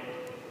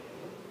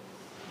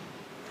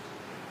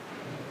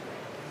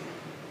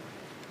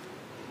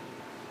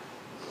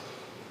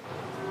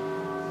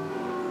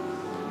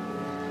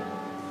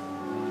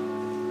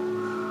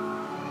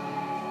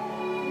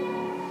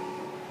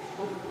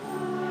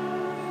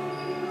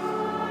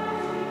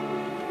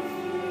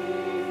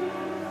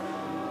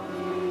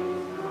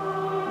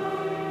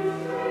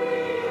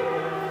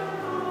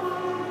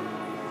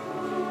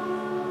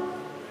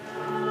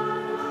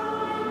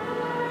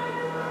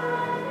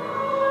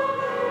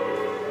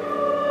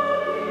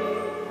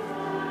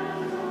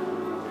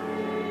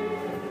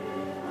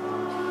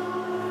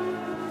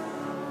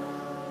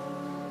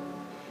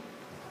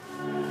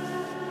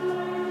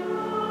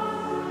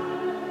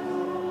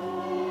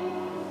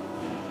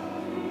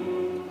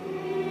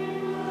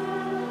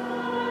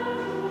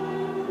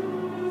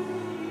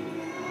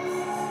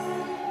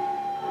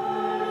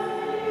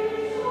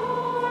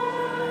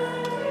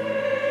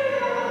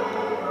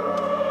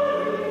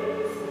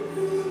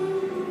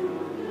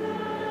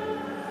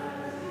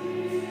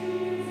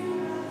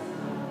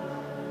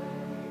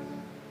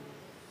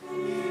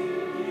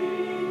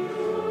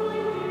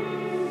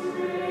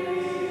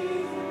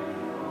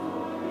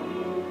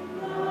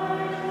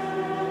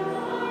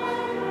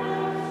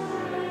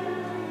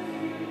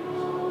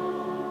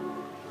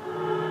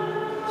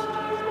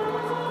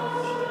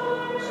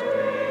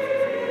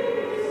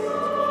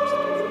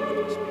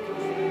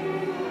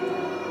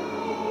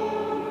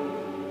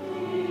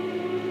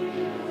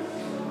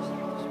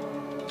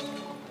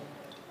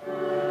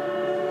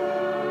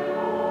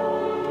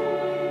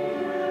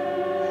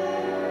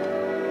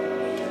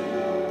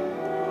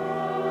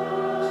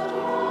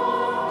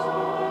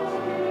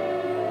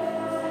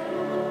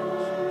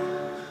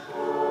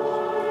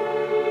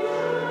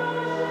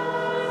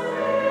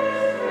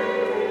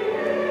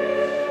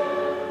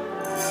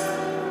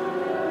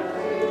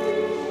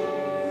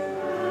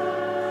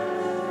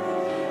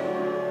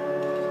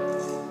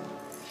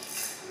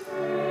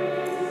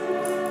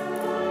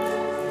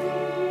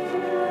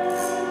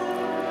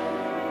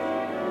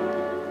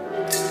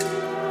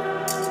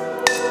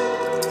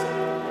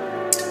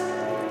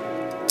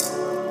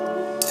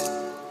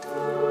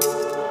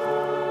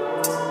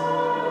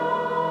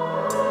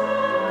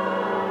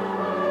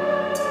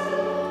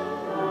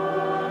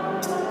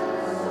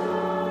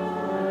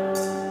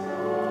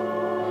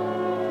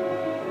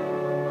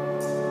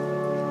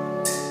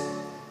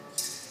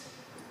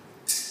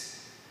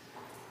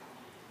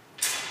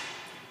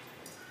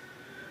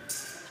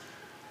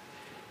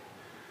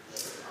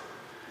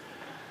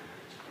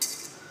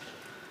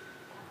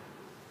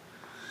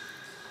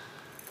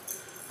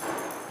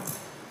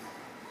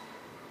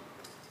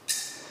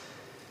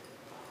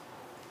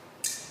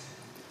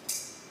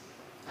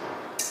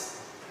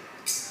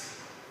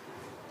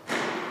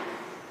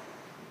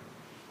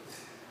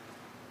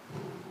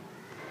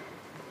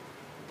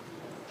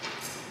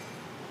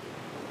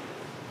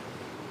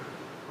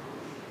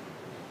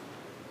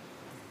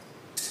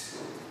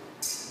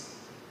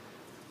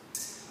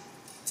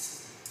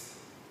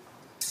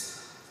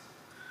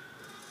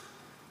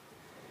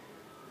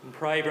 And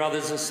pray,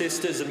 brothers and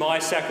sisters, that my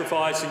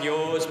sacrifice and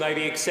yours may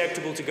be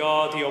acceptable to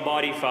God, the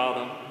Almighty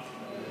Father.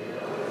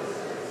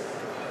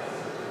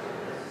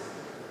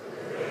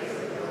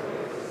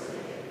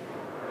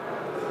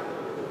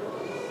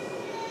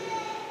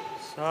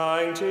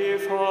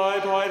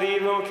 Sanctified by the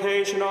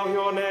invocation of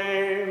your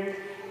name,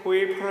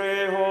 we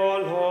pray,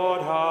 O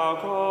Lord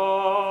our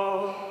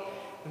God,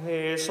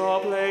 this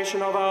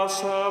oblation of our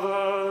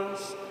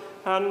service,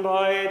 and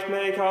by it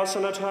make us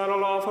an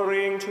eternal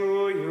offering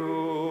to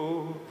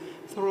you,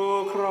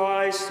 through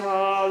Christ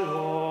our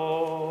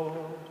Lord.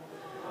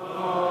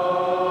 Amen.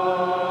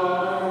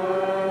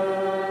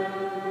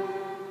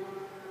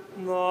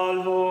 The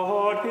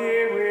Lord be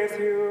with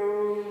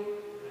you.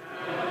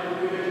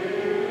 And with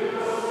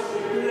your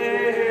spirit.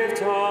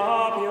 Lift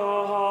up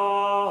your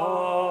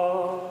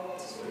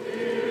hearts.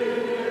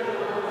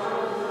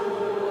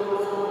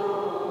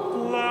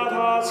 Let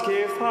us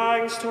give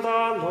thanks to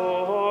the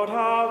Lord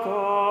our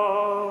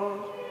God.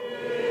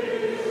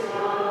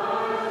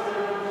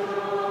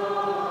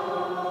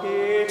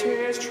 It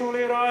is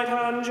truly right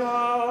and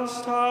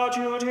just, our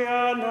duty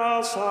and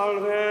our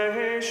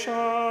salvation,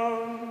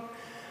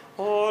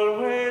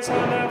 always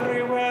and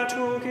everywhere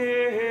to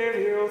give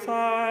you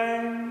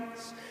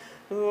thanks,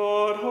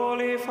 Lord,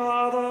 Holy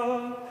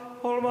Father,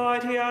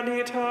 Almighty and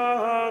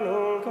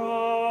eternal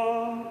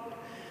God,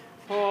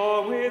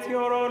 for with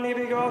your only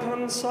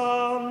begotten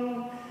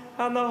Son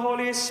and the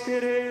Holy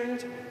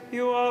Spirit,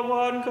 you are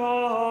one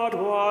God,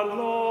 one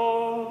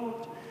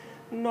Lord,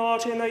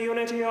 not in the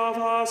unity of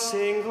a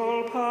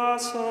single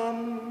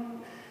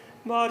person,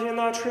 but in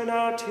the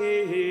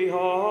Trinity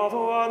of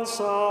one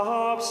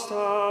substance.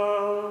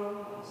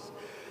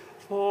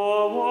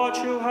 For what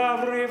you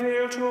have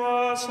revealed to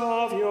us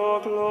of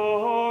your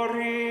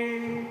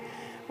glory,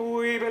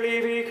 we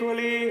believe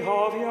equally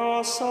of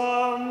your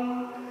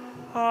Son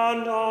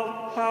and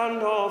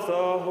of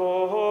the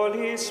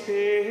Holy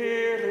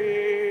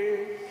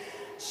Spirit,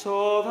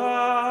 so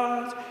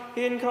that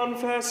in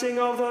confessing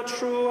of the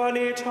true and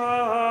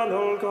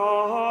eternal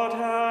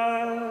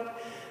Godhead,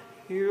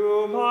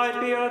 you might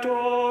be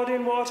adored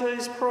in what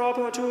is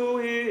proper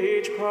to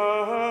each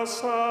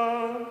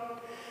person,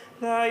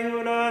 their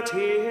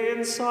unity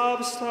in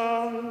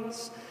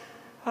substance,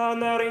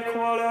 and their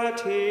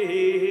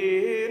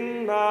equality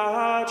in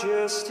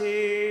majesty.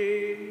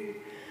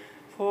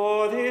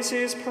 For this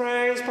is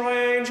praised by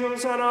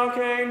angels and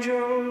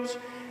archangels,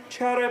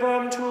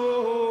 cherubim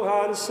too,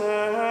 and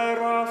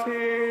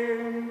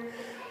seraphim,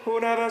 who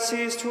never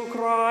cease to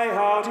cry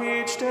out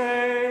each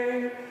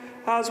day,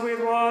 as with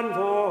one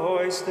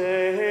voice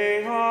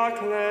they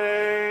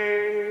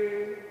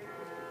acclaim.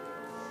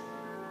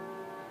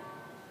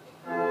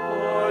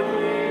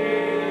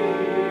 Holy,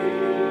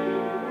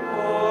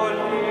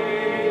 holy,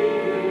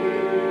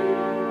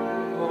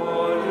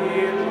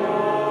 holy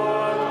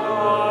Lord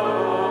God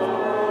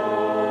of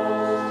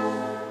hosts,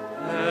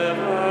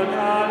 heaven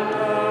and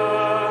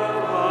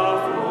earth are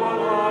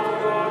full of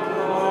your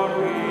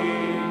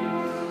glory.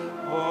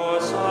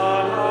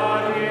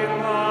 Hosanna in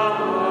the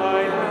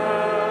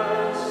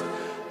highest.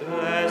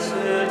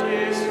 Blessed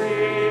is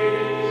he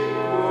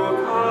who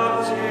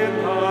comes in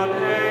the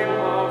name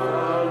of the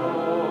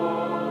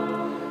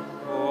Lord.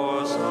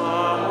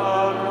 Hosanna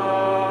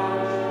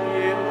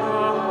in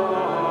the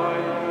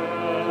highest.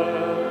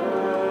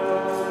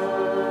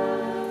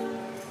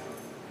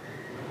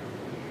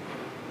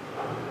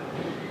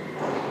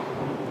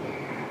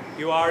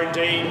 You are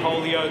indeed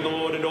holy, O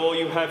Lord, and all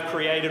you have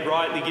created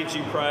rightly gives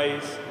you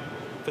praise.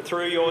 For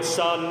through your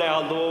Son,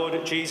 our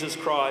Lord Jesus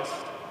Christ,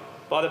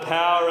 by the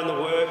power and the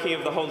working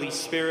of the Holy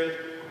Spirit,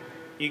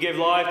 you give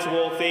life to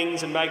all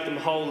things and make them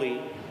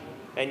holy,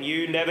 and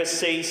you never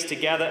cease to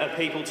gather a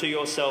people to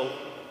yourself,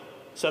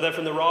 so that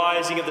from the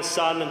rising of the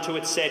sun unto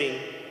its setting,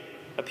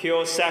 a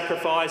pure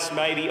sacrifice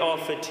may be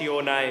offered to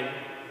your name.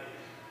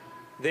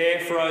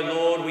 Therefore, O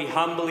Lord, we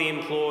humbly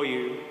implore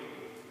you,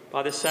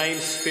 by the same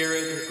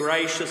Spirit,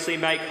 graciously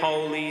make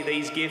holy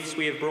these gifts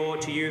we have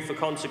brought to you for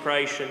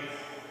consecration,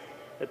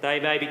 that they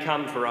may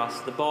become for us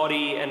the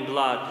body and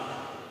blood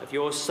of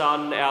your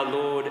Son, our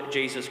Lord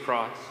Jesus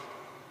Christ,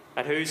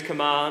 at whose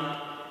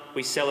command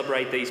we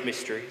celebrate these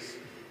mysteries.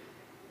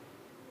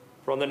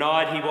 For on the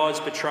night he was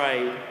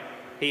betrayed,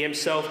 he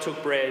himself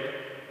took bread,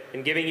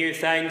 and giving you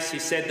thanks, he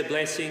said the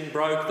blessing,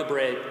 broke the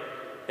bread,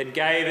 and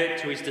gave it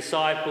to his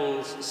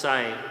disciples,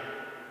 saying,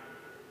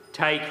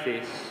 "Take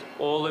this,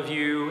 all of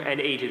you, and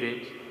eat of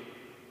it,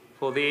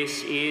 for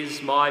this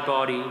is my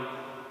body,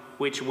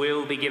 which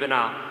will be given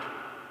up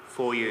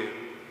for you."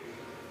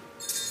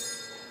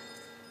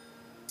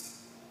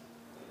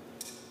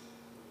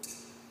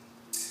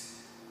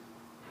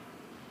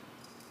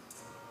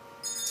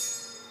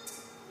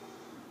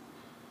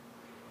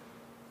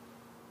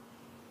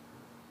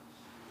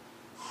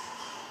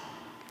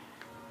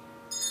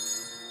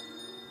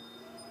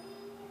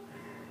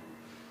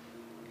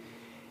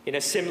 In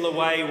a similar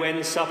way,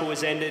 when supper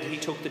was ended, he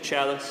took the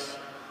chalice,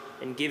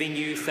 and giving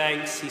you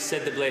thanks, he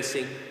said the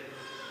blessing,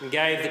 and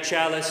gave the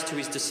chalice to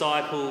his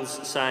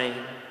disciples, saying,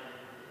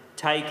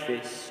 "Take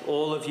this,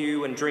 all of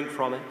you, and drink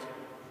from it,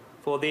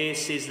 for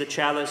this is the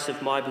chalice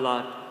of my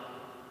blood,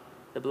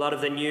 the blood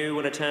of the new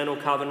and eternal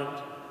covenant,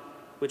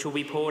 which will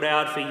be poured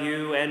out for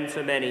you and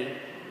for many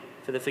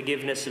for the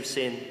forgiveness of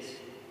sins.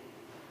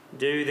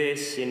 Do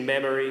this in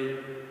memory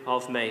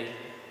of me."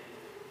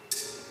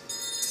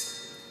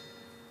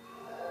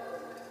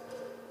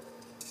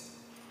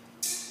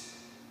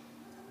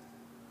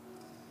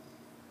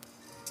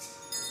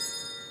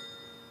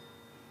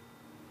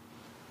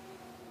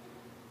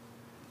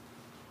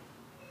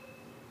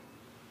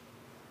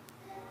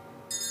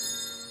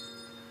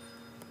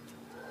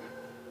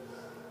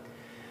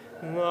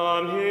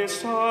 The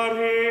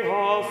mystery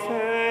of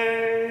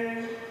faith.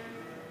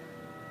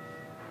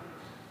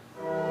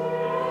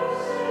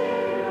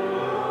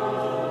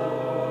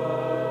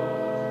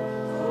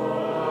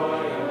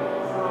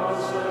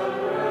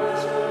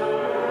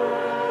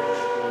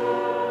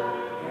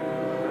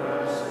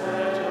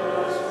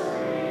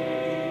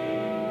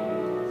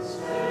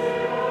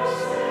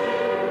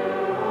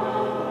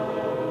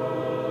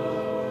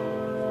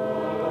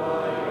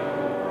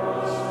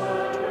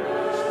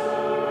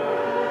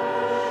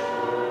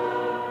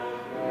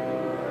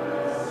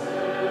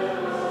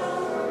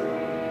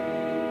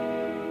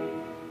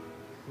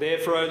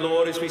 Therefore, O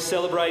Lord, as we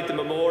celebrate the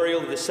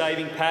memorial of the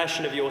saving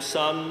passion of your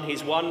Son,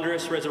 his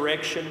wondrous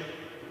resurrection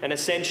and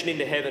ascension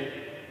into heaven,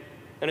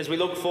 and as we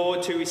look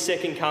forward to his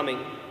second coming,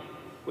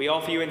 we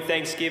offer you in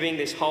thanksgiving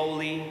this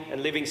holy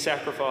and living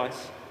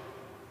sacrifice.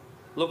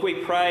 Look, we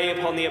pray,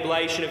 upon the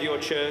oblation of your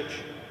church,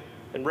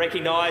 and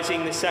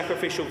recognising the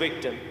sacrificial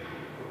victim,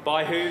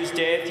 by whose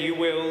death you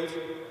willed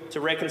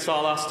to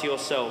reconcile us to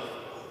yourself.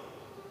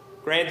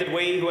 Grant that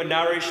we who are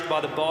nourished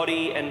by the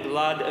body and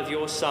blood of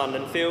your Son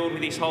and filled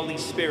with his Holy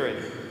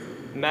Spirit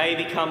may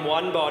become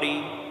one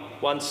body,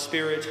 one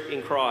spirit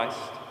in Christ.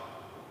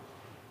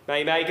 May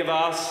you make of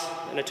us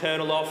an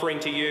eternal offering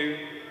to you,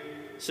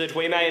 so that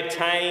we may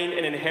obtain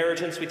an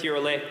inheritance with your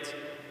elect,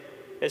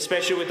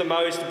 especially with the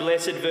most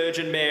blessed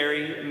Virgin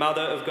Mary,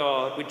 Mother of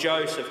God, with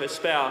Joseph, her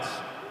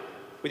spouse,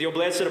 with your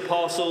blessed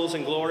apostles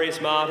and glorious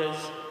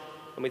martyrs,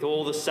 and with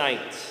all the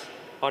saints,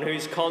 on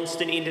whose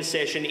constant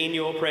intercession in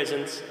your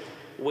presence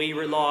we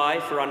rely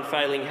for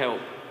unfailing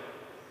help.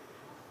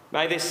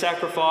 May this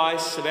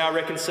sacrifice of our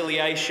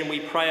reconciliation, we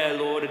pray, O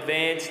Lord,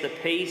 advance the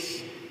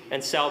peace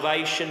and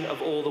salvation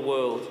of all the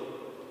world.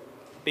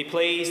 Be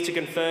pleased to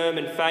confirm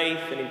in faith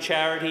and in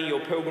charity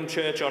your pilgrim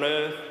church on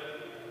earth,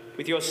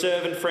 with your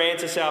servant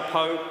Francis, our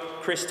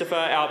Pope, Christopher,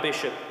 our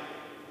Bishop,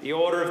 the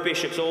order of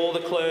bishops, all the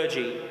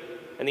clergy,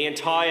 and the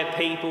entire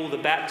people, the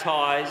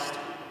baptised,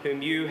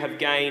 whom you have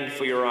gained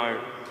for your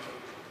own.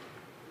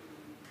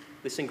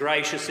 Listen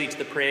graciously to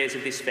the prayers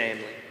of this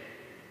family,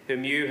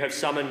 whom you have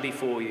summoned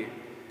before you,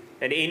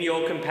 and in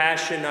your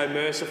compassion, O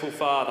merciful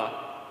Father,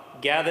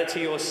 gather to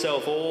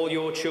yourself all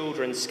your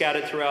children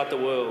scattered throughout the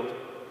world,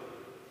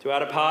 to our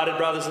departed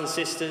brothers and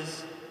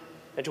sisters,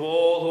 and to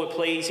all who are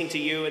pleasing to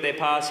you at their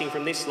passing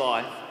from this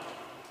life.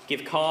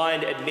 Give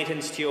kind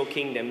admittance to your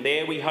kingdom.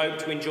 There we hope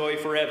to enjoy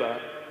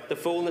forever the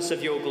fullness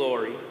of your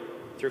glory,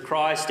 through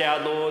Christ our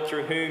Lord,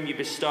 through whom you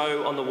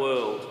bestow on the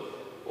world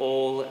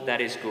all that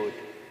is good.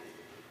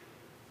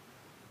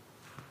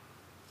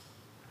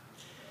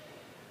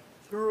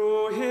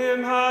 Through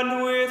him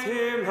and with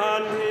him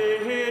and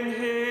in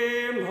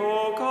him,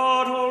 O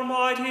God,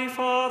 Almighty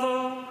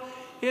Father,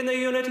 in the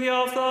unity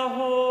of the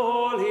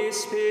Holy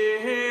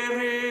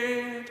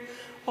Spirit,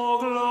 all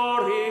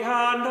glory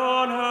and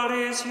honour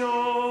is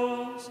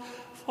yours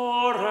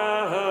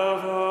forever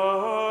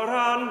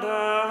and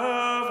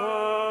ever.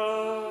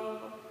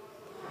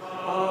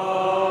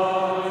 Amen.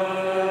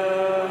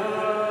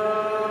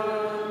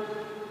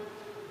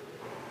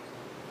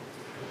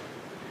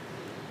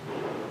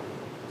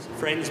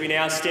 Friends, we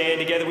now stand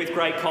together with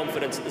great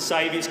confidence at the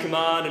Saviour's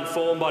command, and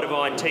formed by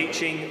divine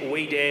teaching,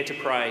 we dare to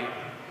pray.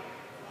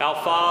 Our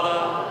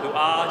Father, who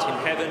art in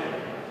heaven,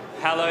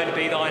 hallowed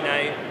be thy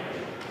name.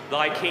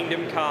 Thy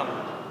kingdom come,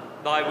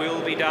 thy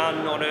will be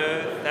done on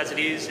earth as it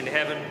is in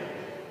heaven.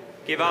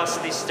 Give us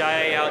this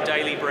day our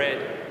daily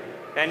bread,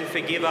 and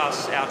forgive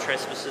us our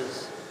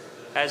trespasses,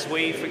 as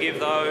we forgive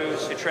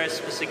those who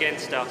trespass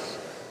against us.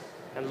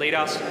 And lead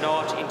us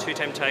not into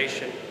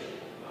temptation.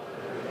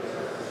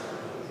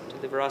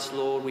 Deliver us,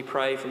 Lord, we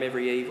pray, from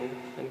every evil,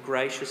 and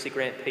graciously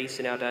grant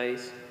peace in our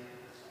days,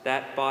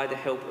 that by the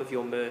help of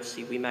your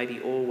mercy we may be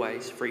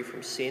always free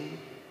from sin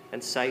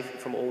and safe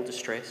from all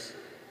distress,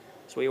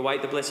 as we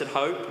await the blessed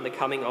hope and the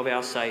coming of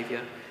our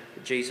Saviour,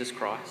 Jesus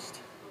Christ.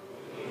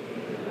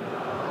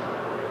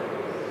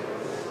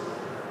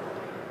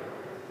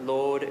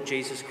 Lord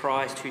Jesus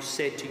Christ, who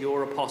said to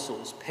your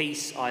apostles,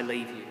 "Peace I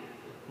leave you,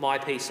 my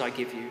peace I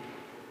give you,"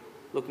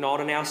 look not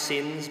on our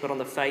sins but on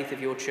the faith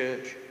of your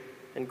church,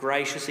 and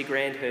graciously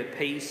grant her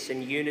peace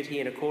and unity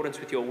in accordance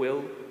with your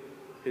will,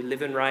 who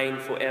live and reign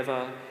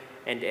forever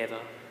and ever.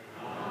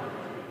 Amen.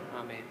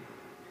 Amen.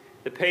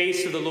 The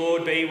peace of the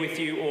Lord be with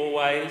you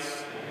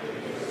always.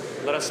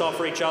 Let us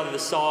offer each other the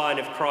sign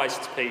of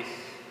Christ's peace.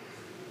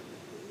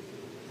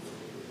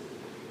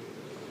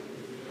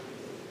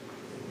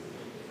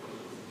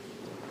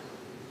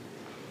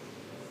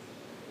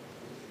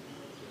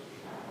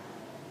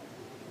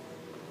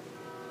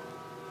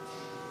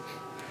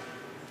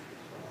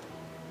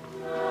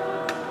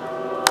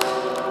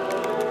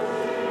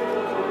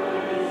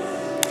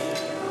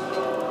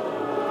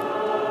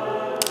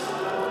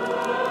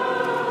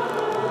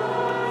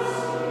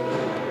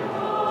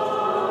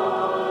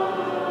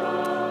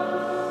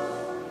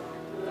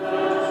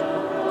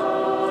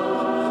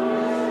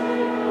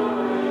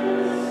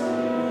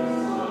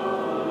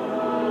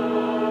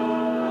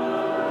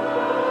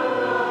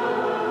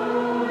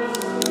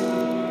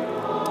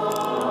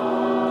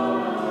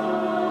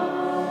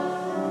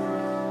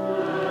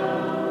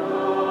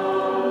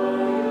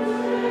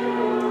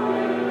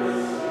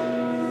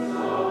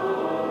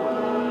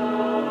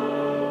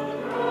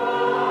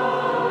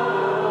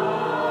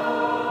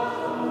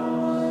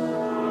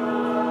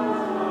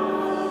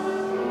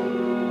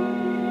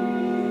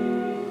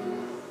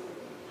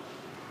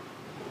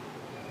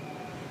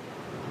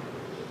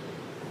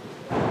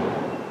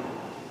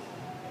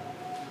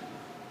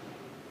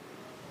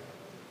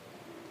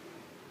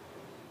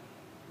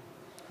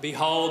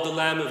 Behold the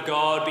Lamb of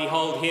God,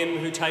 behold him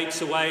who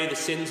takes away the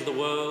sins of the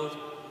world.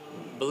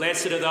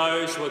 Blessed are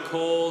those who are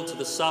called to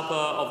the supper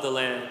of the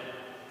Lamb.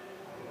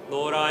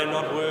 Lord, I am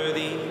not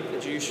worthy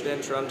that you should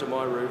enter under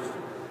my roof,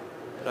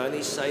 but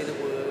only say the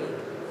word,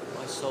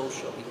 my soul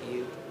shall be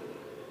healed.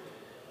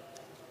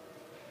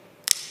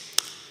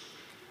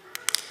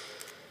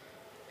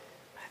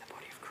 May the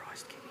body of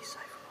Christ keep me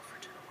safe from all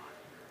eternal life.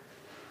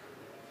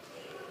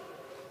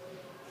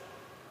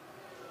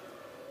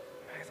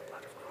 May the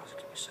blood of Christ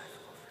keep me safe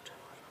from all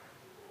eternal life.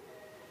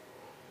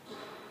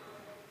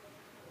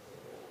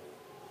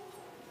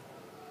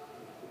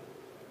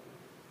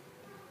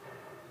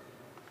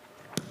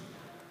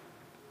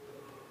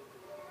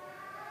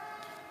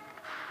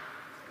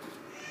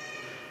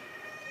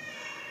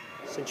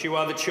 Since you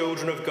are the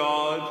children of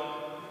God,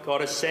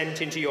 God has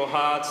sent into your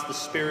hearts the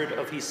Spirit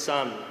of his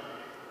Son,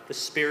 the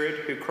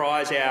Spirit who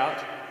cries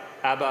out,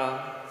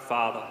 Abba,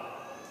 Father.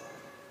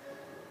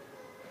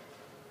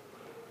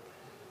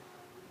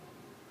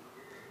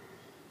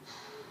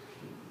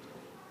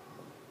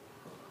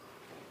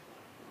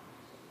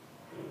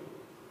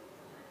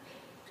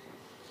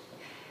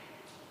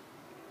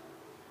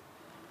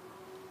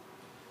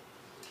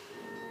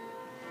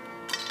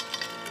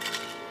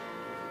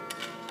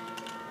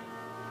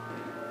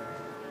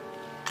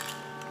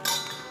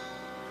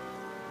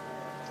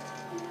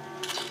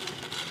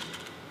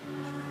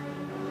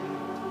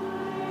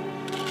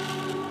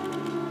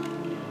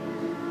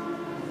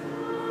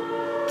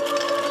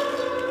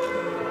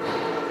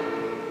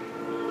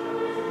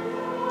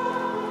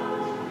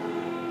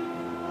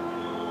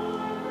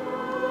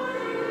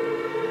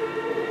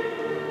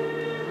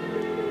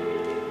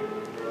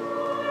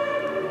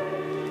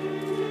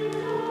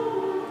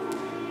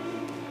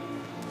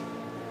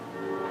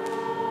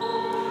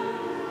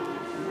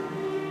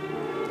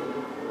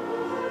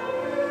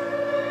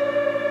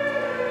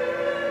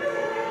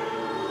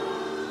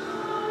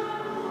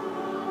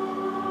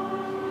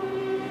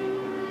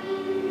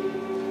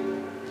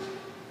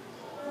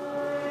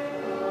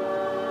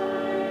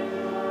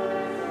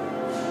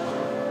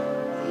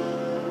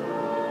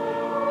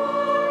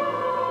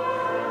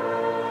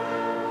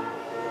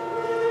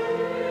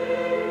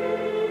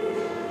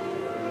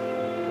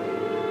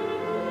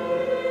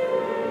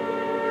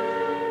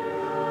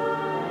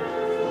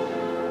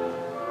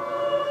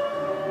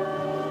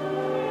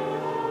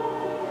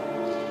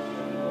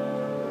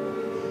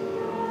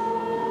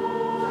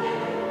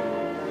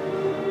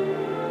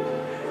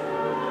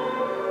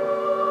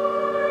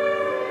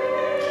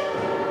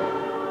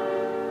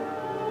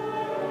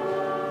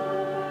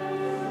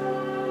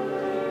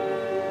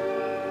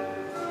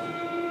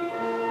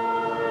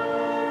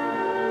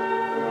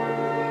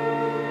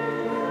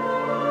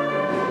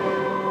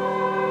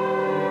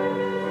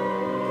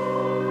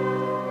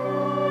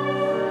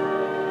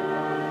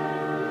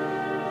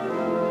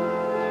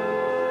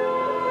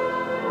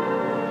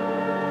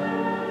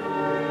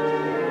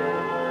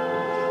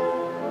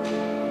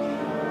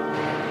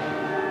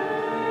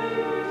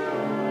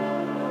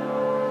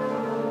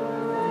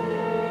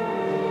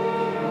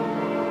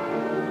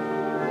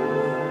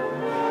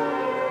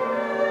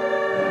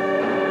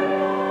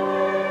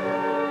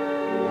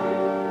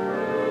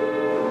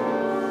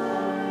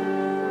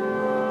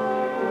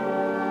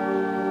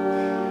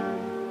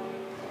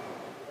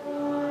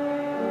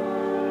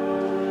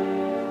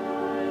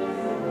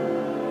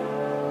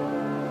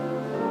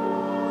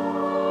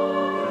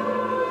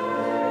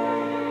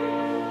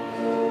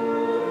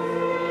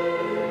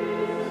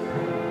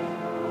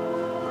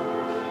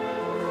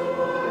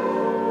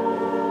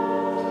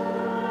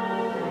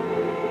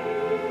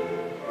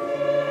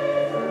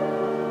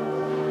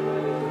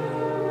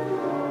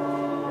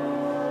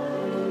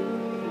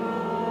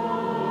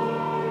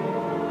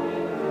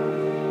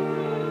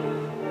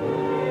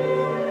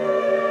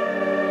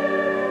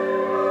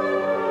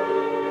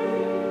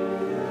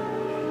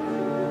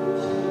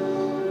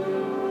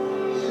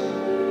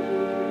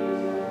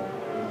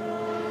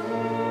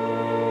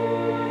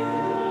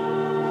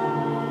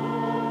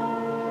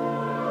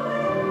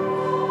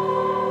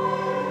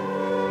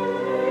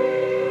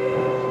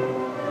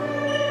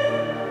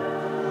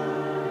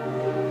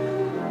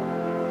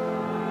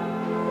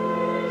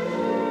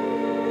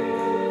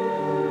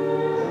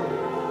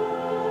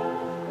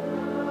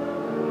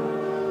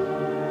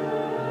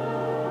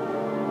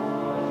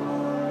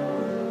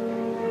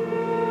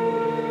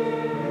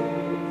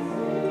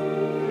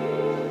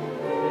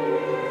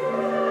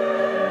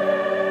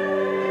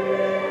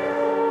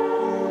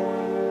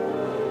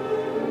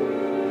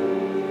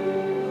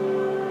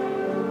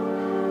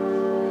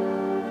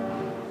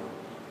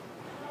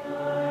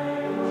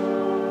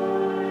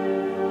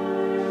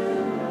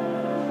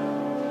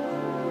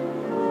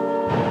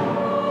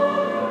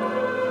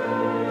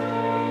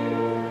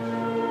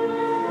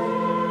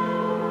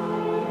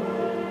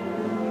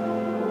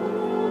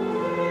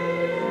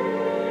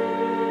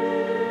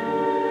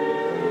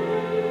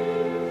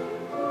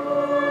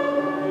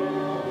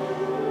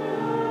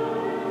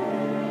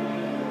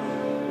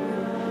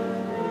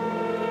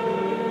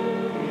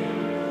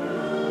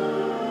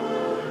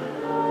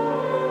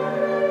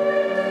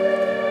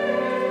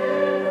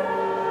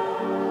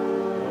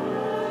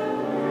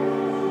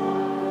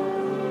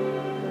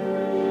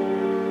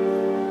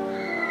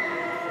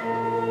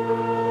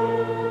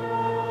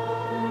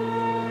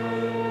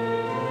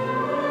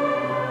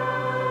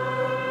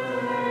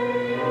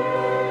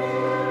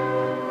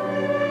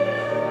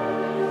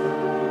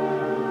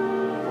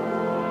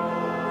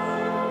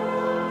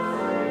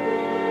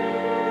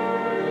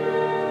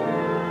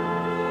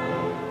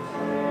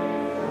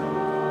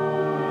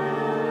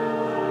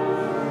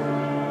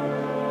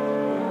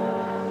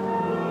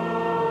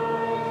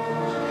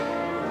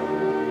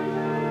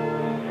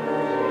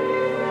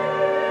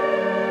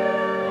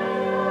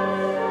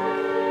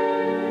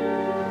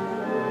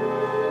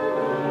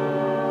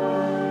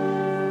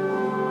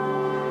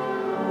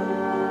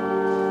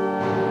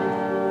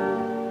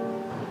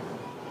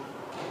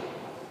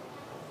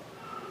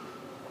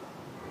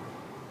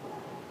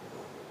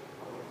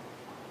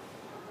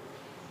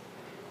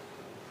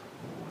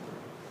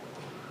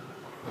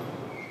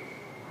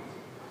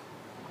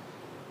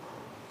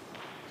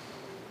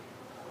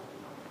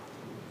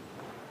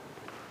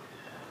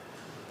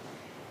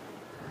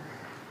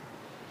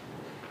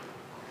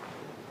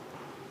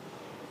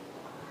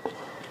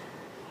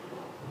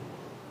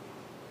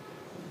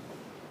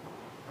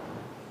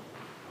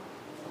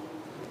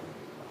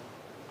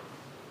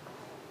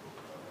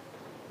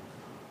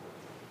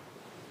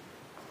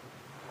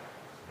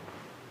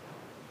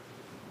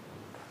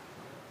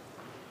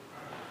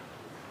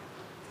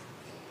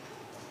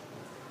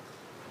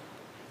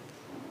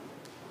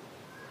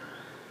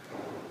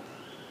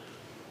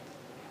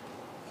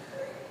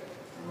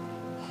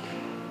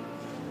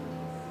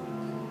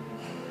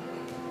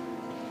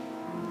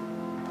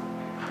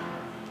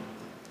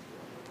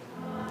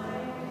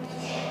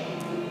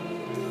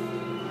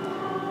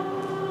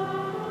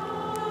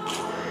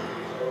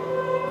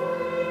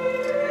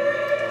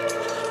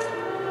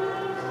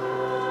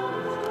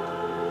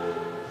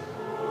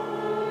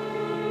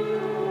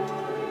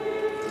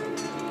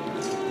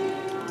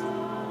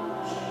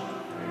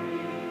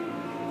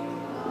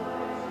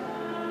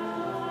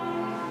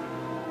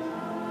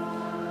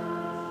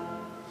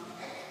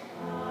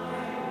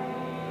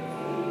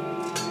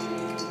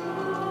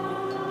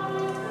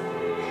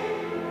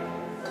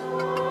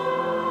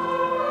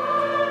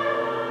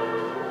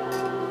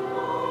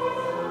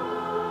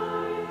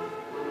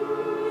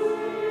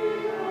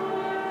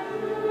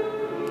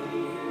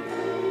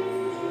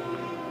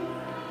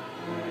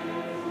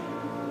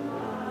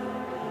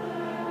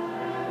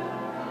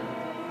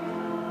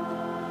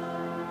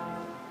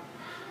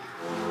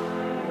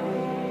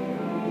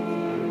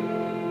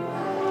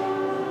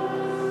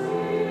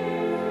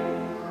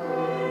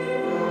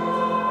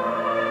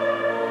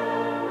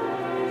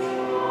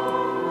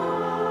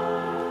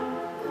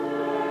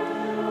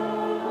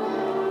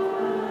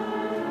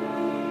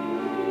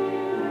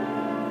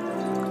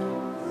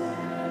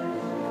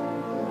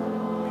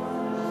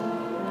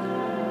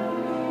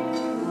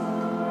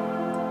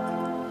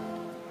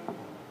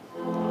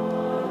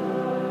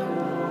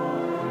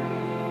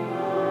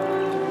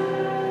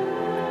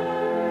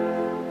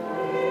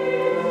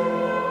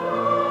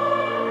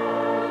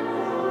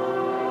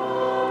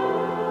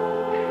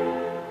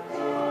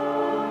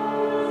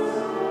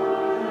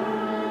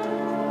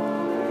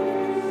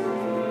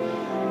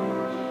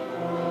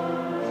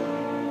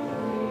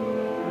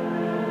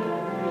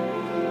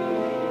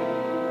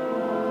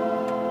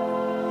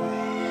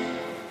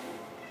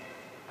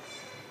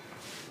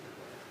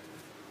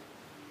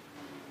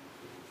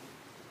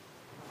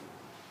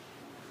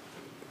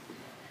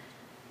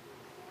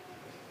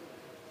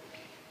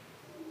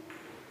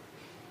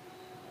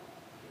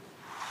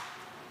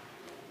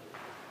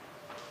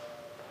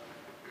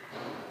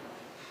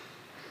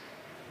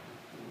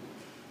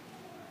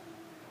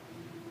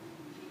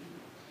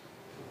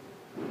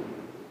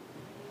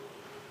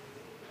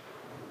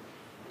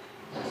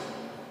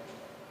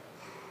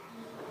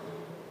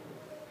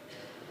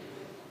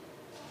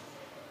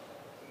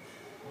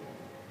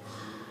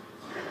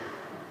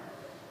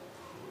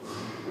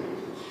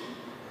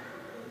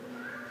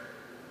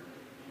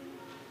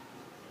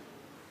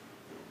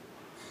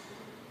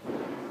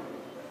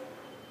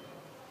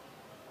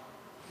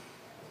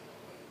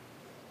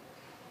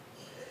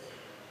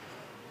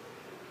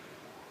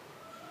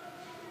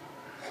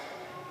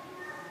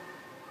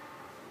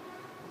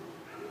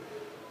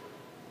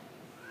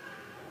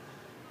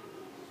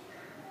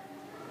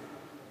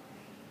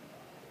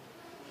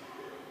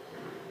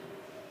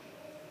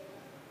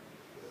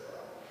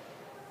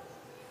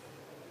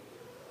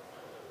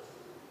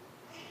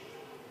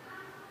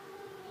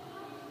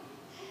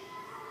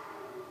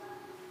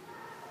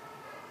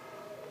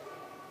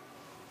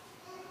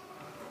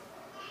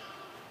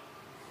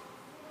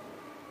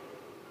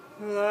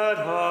 Let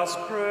us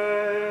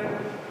pray.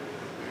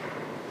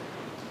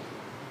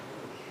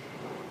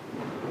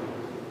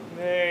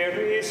 May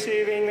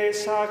receiving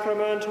this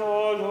sacrament,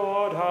 O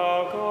Lord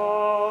our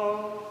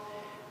God,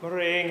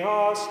 bring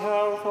us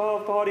health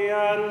of body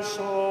and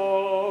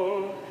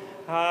soul,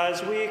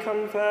 as we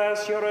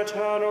confess your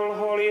eternal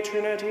Holy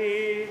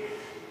Trinity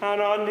and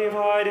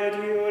undivided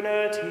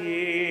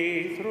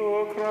unity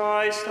through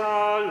Christ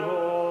our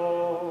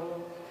Lord.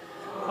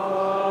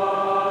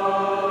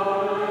 Amen.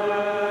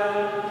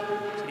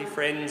 Dear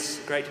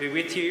friends, great to be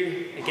with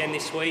you again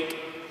this week.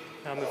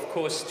 Of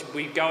course,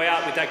 we go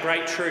out with that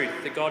great truth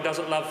that God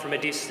doesn't love from a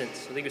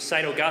distance. I think it was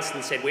St.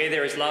 Augustine said, where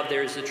there is love,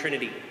 there is the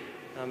Trinity.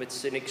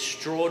 It's an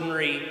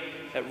extraordinary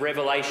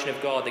revelation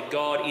of God, that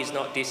God is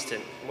not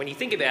distant. And when you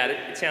think about it,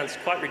 it sounds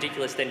quite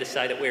ridiculous then to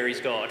say that where is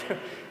God?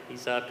 He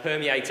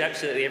permeates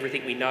absolutely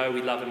everything we know,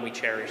 we love and we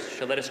cherish.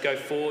 So let us go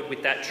forward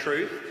with that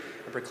truth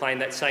and proclaim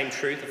that same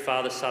truth of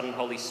Father, Son and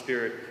Holy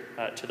Spirit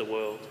to the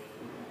world.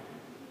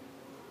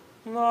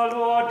 The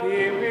Lord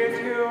be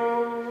with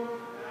you.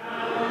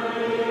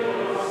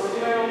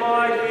 May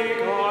Almighty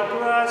God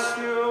bless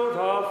you,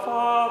 the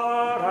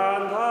Father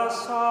and the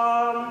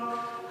Son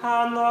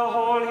and the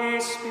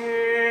Holy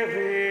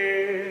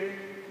Spirit.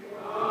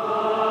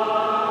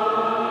 Amen.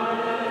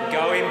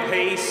 Go in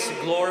peace,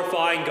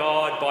 glorifying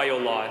God by your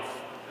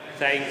life.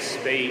 Thanks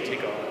be to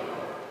God.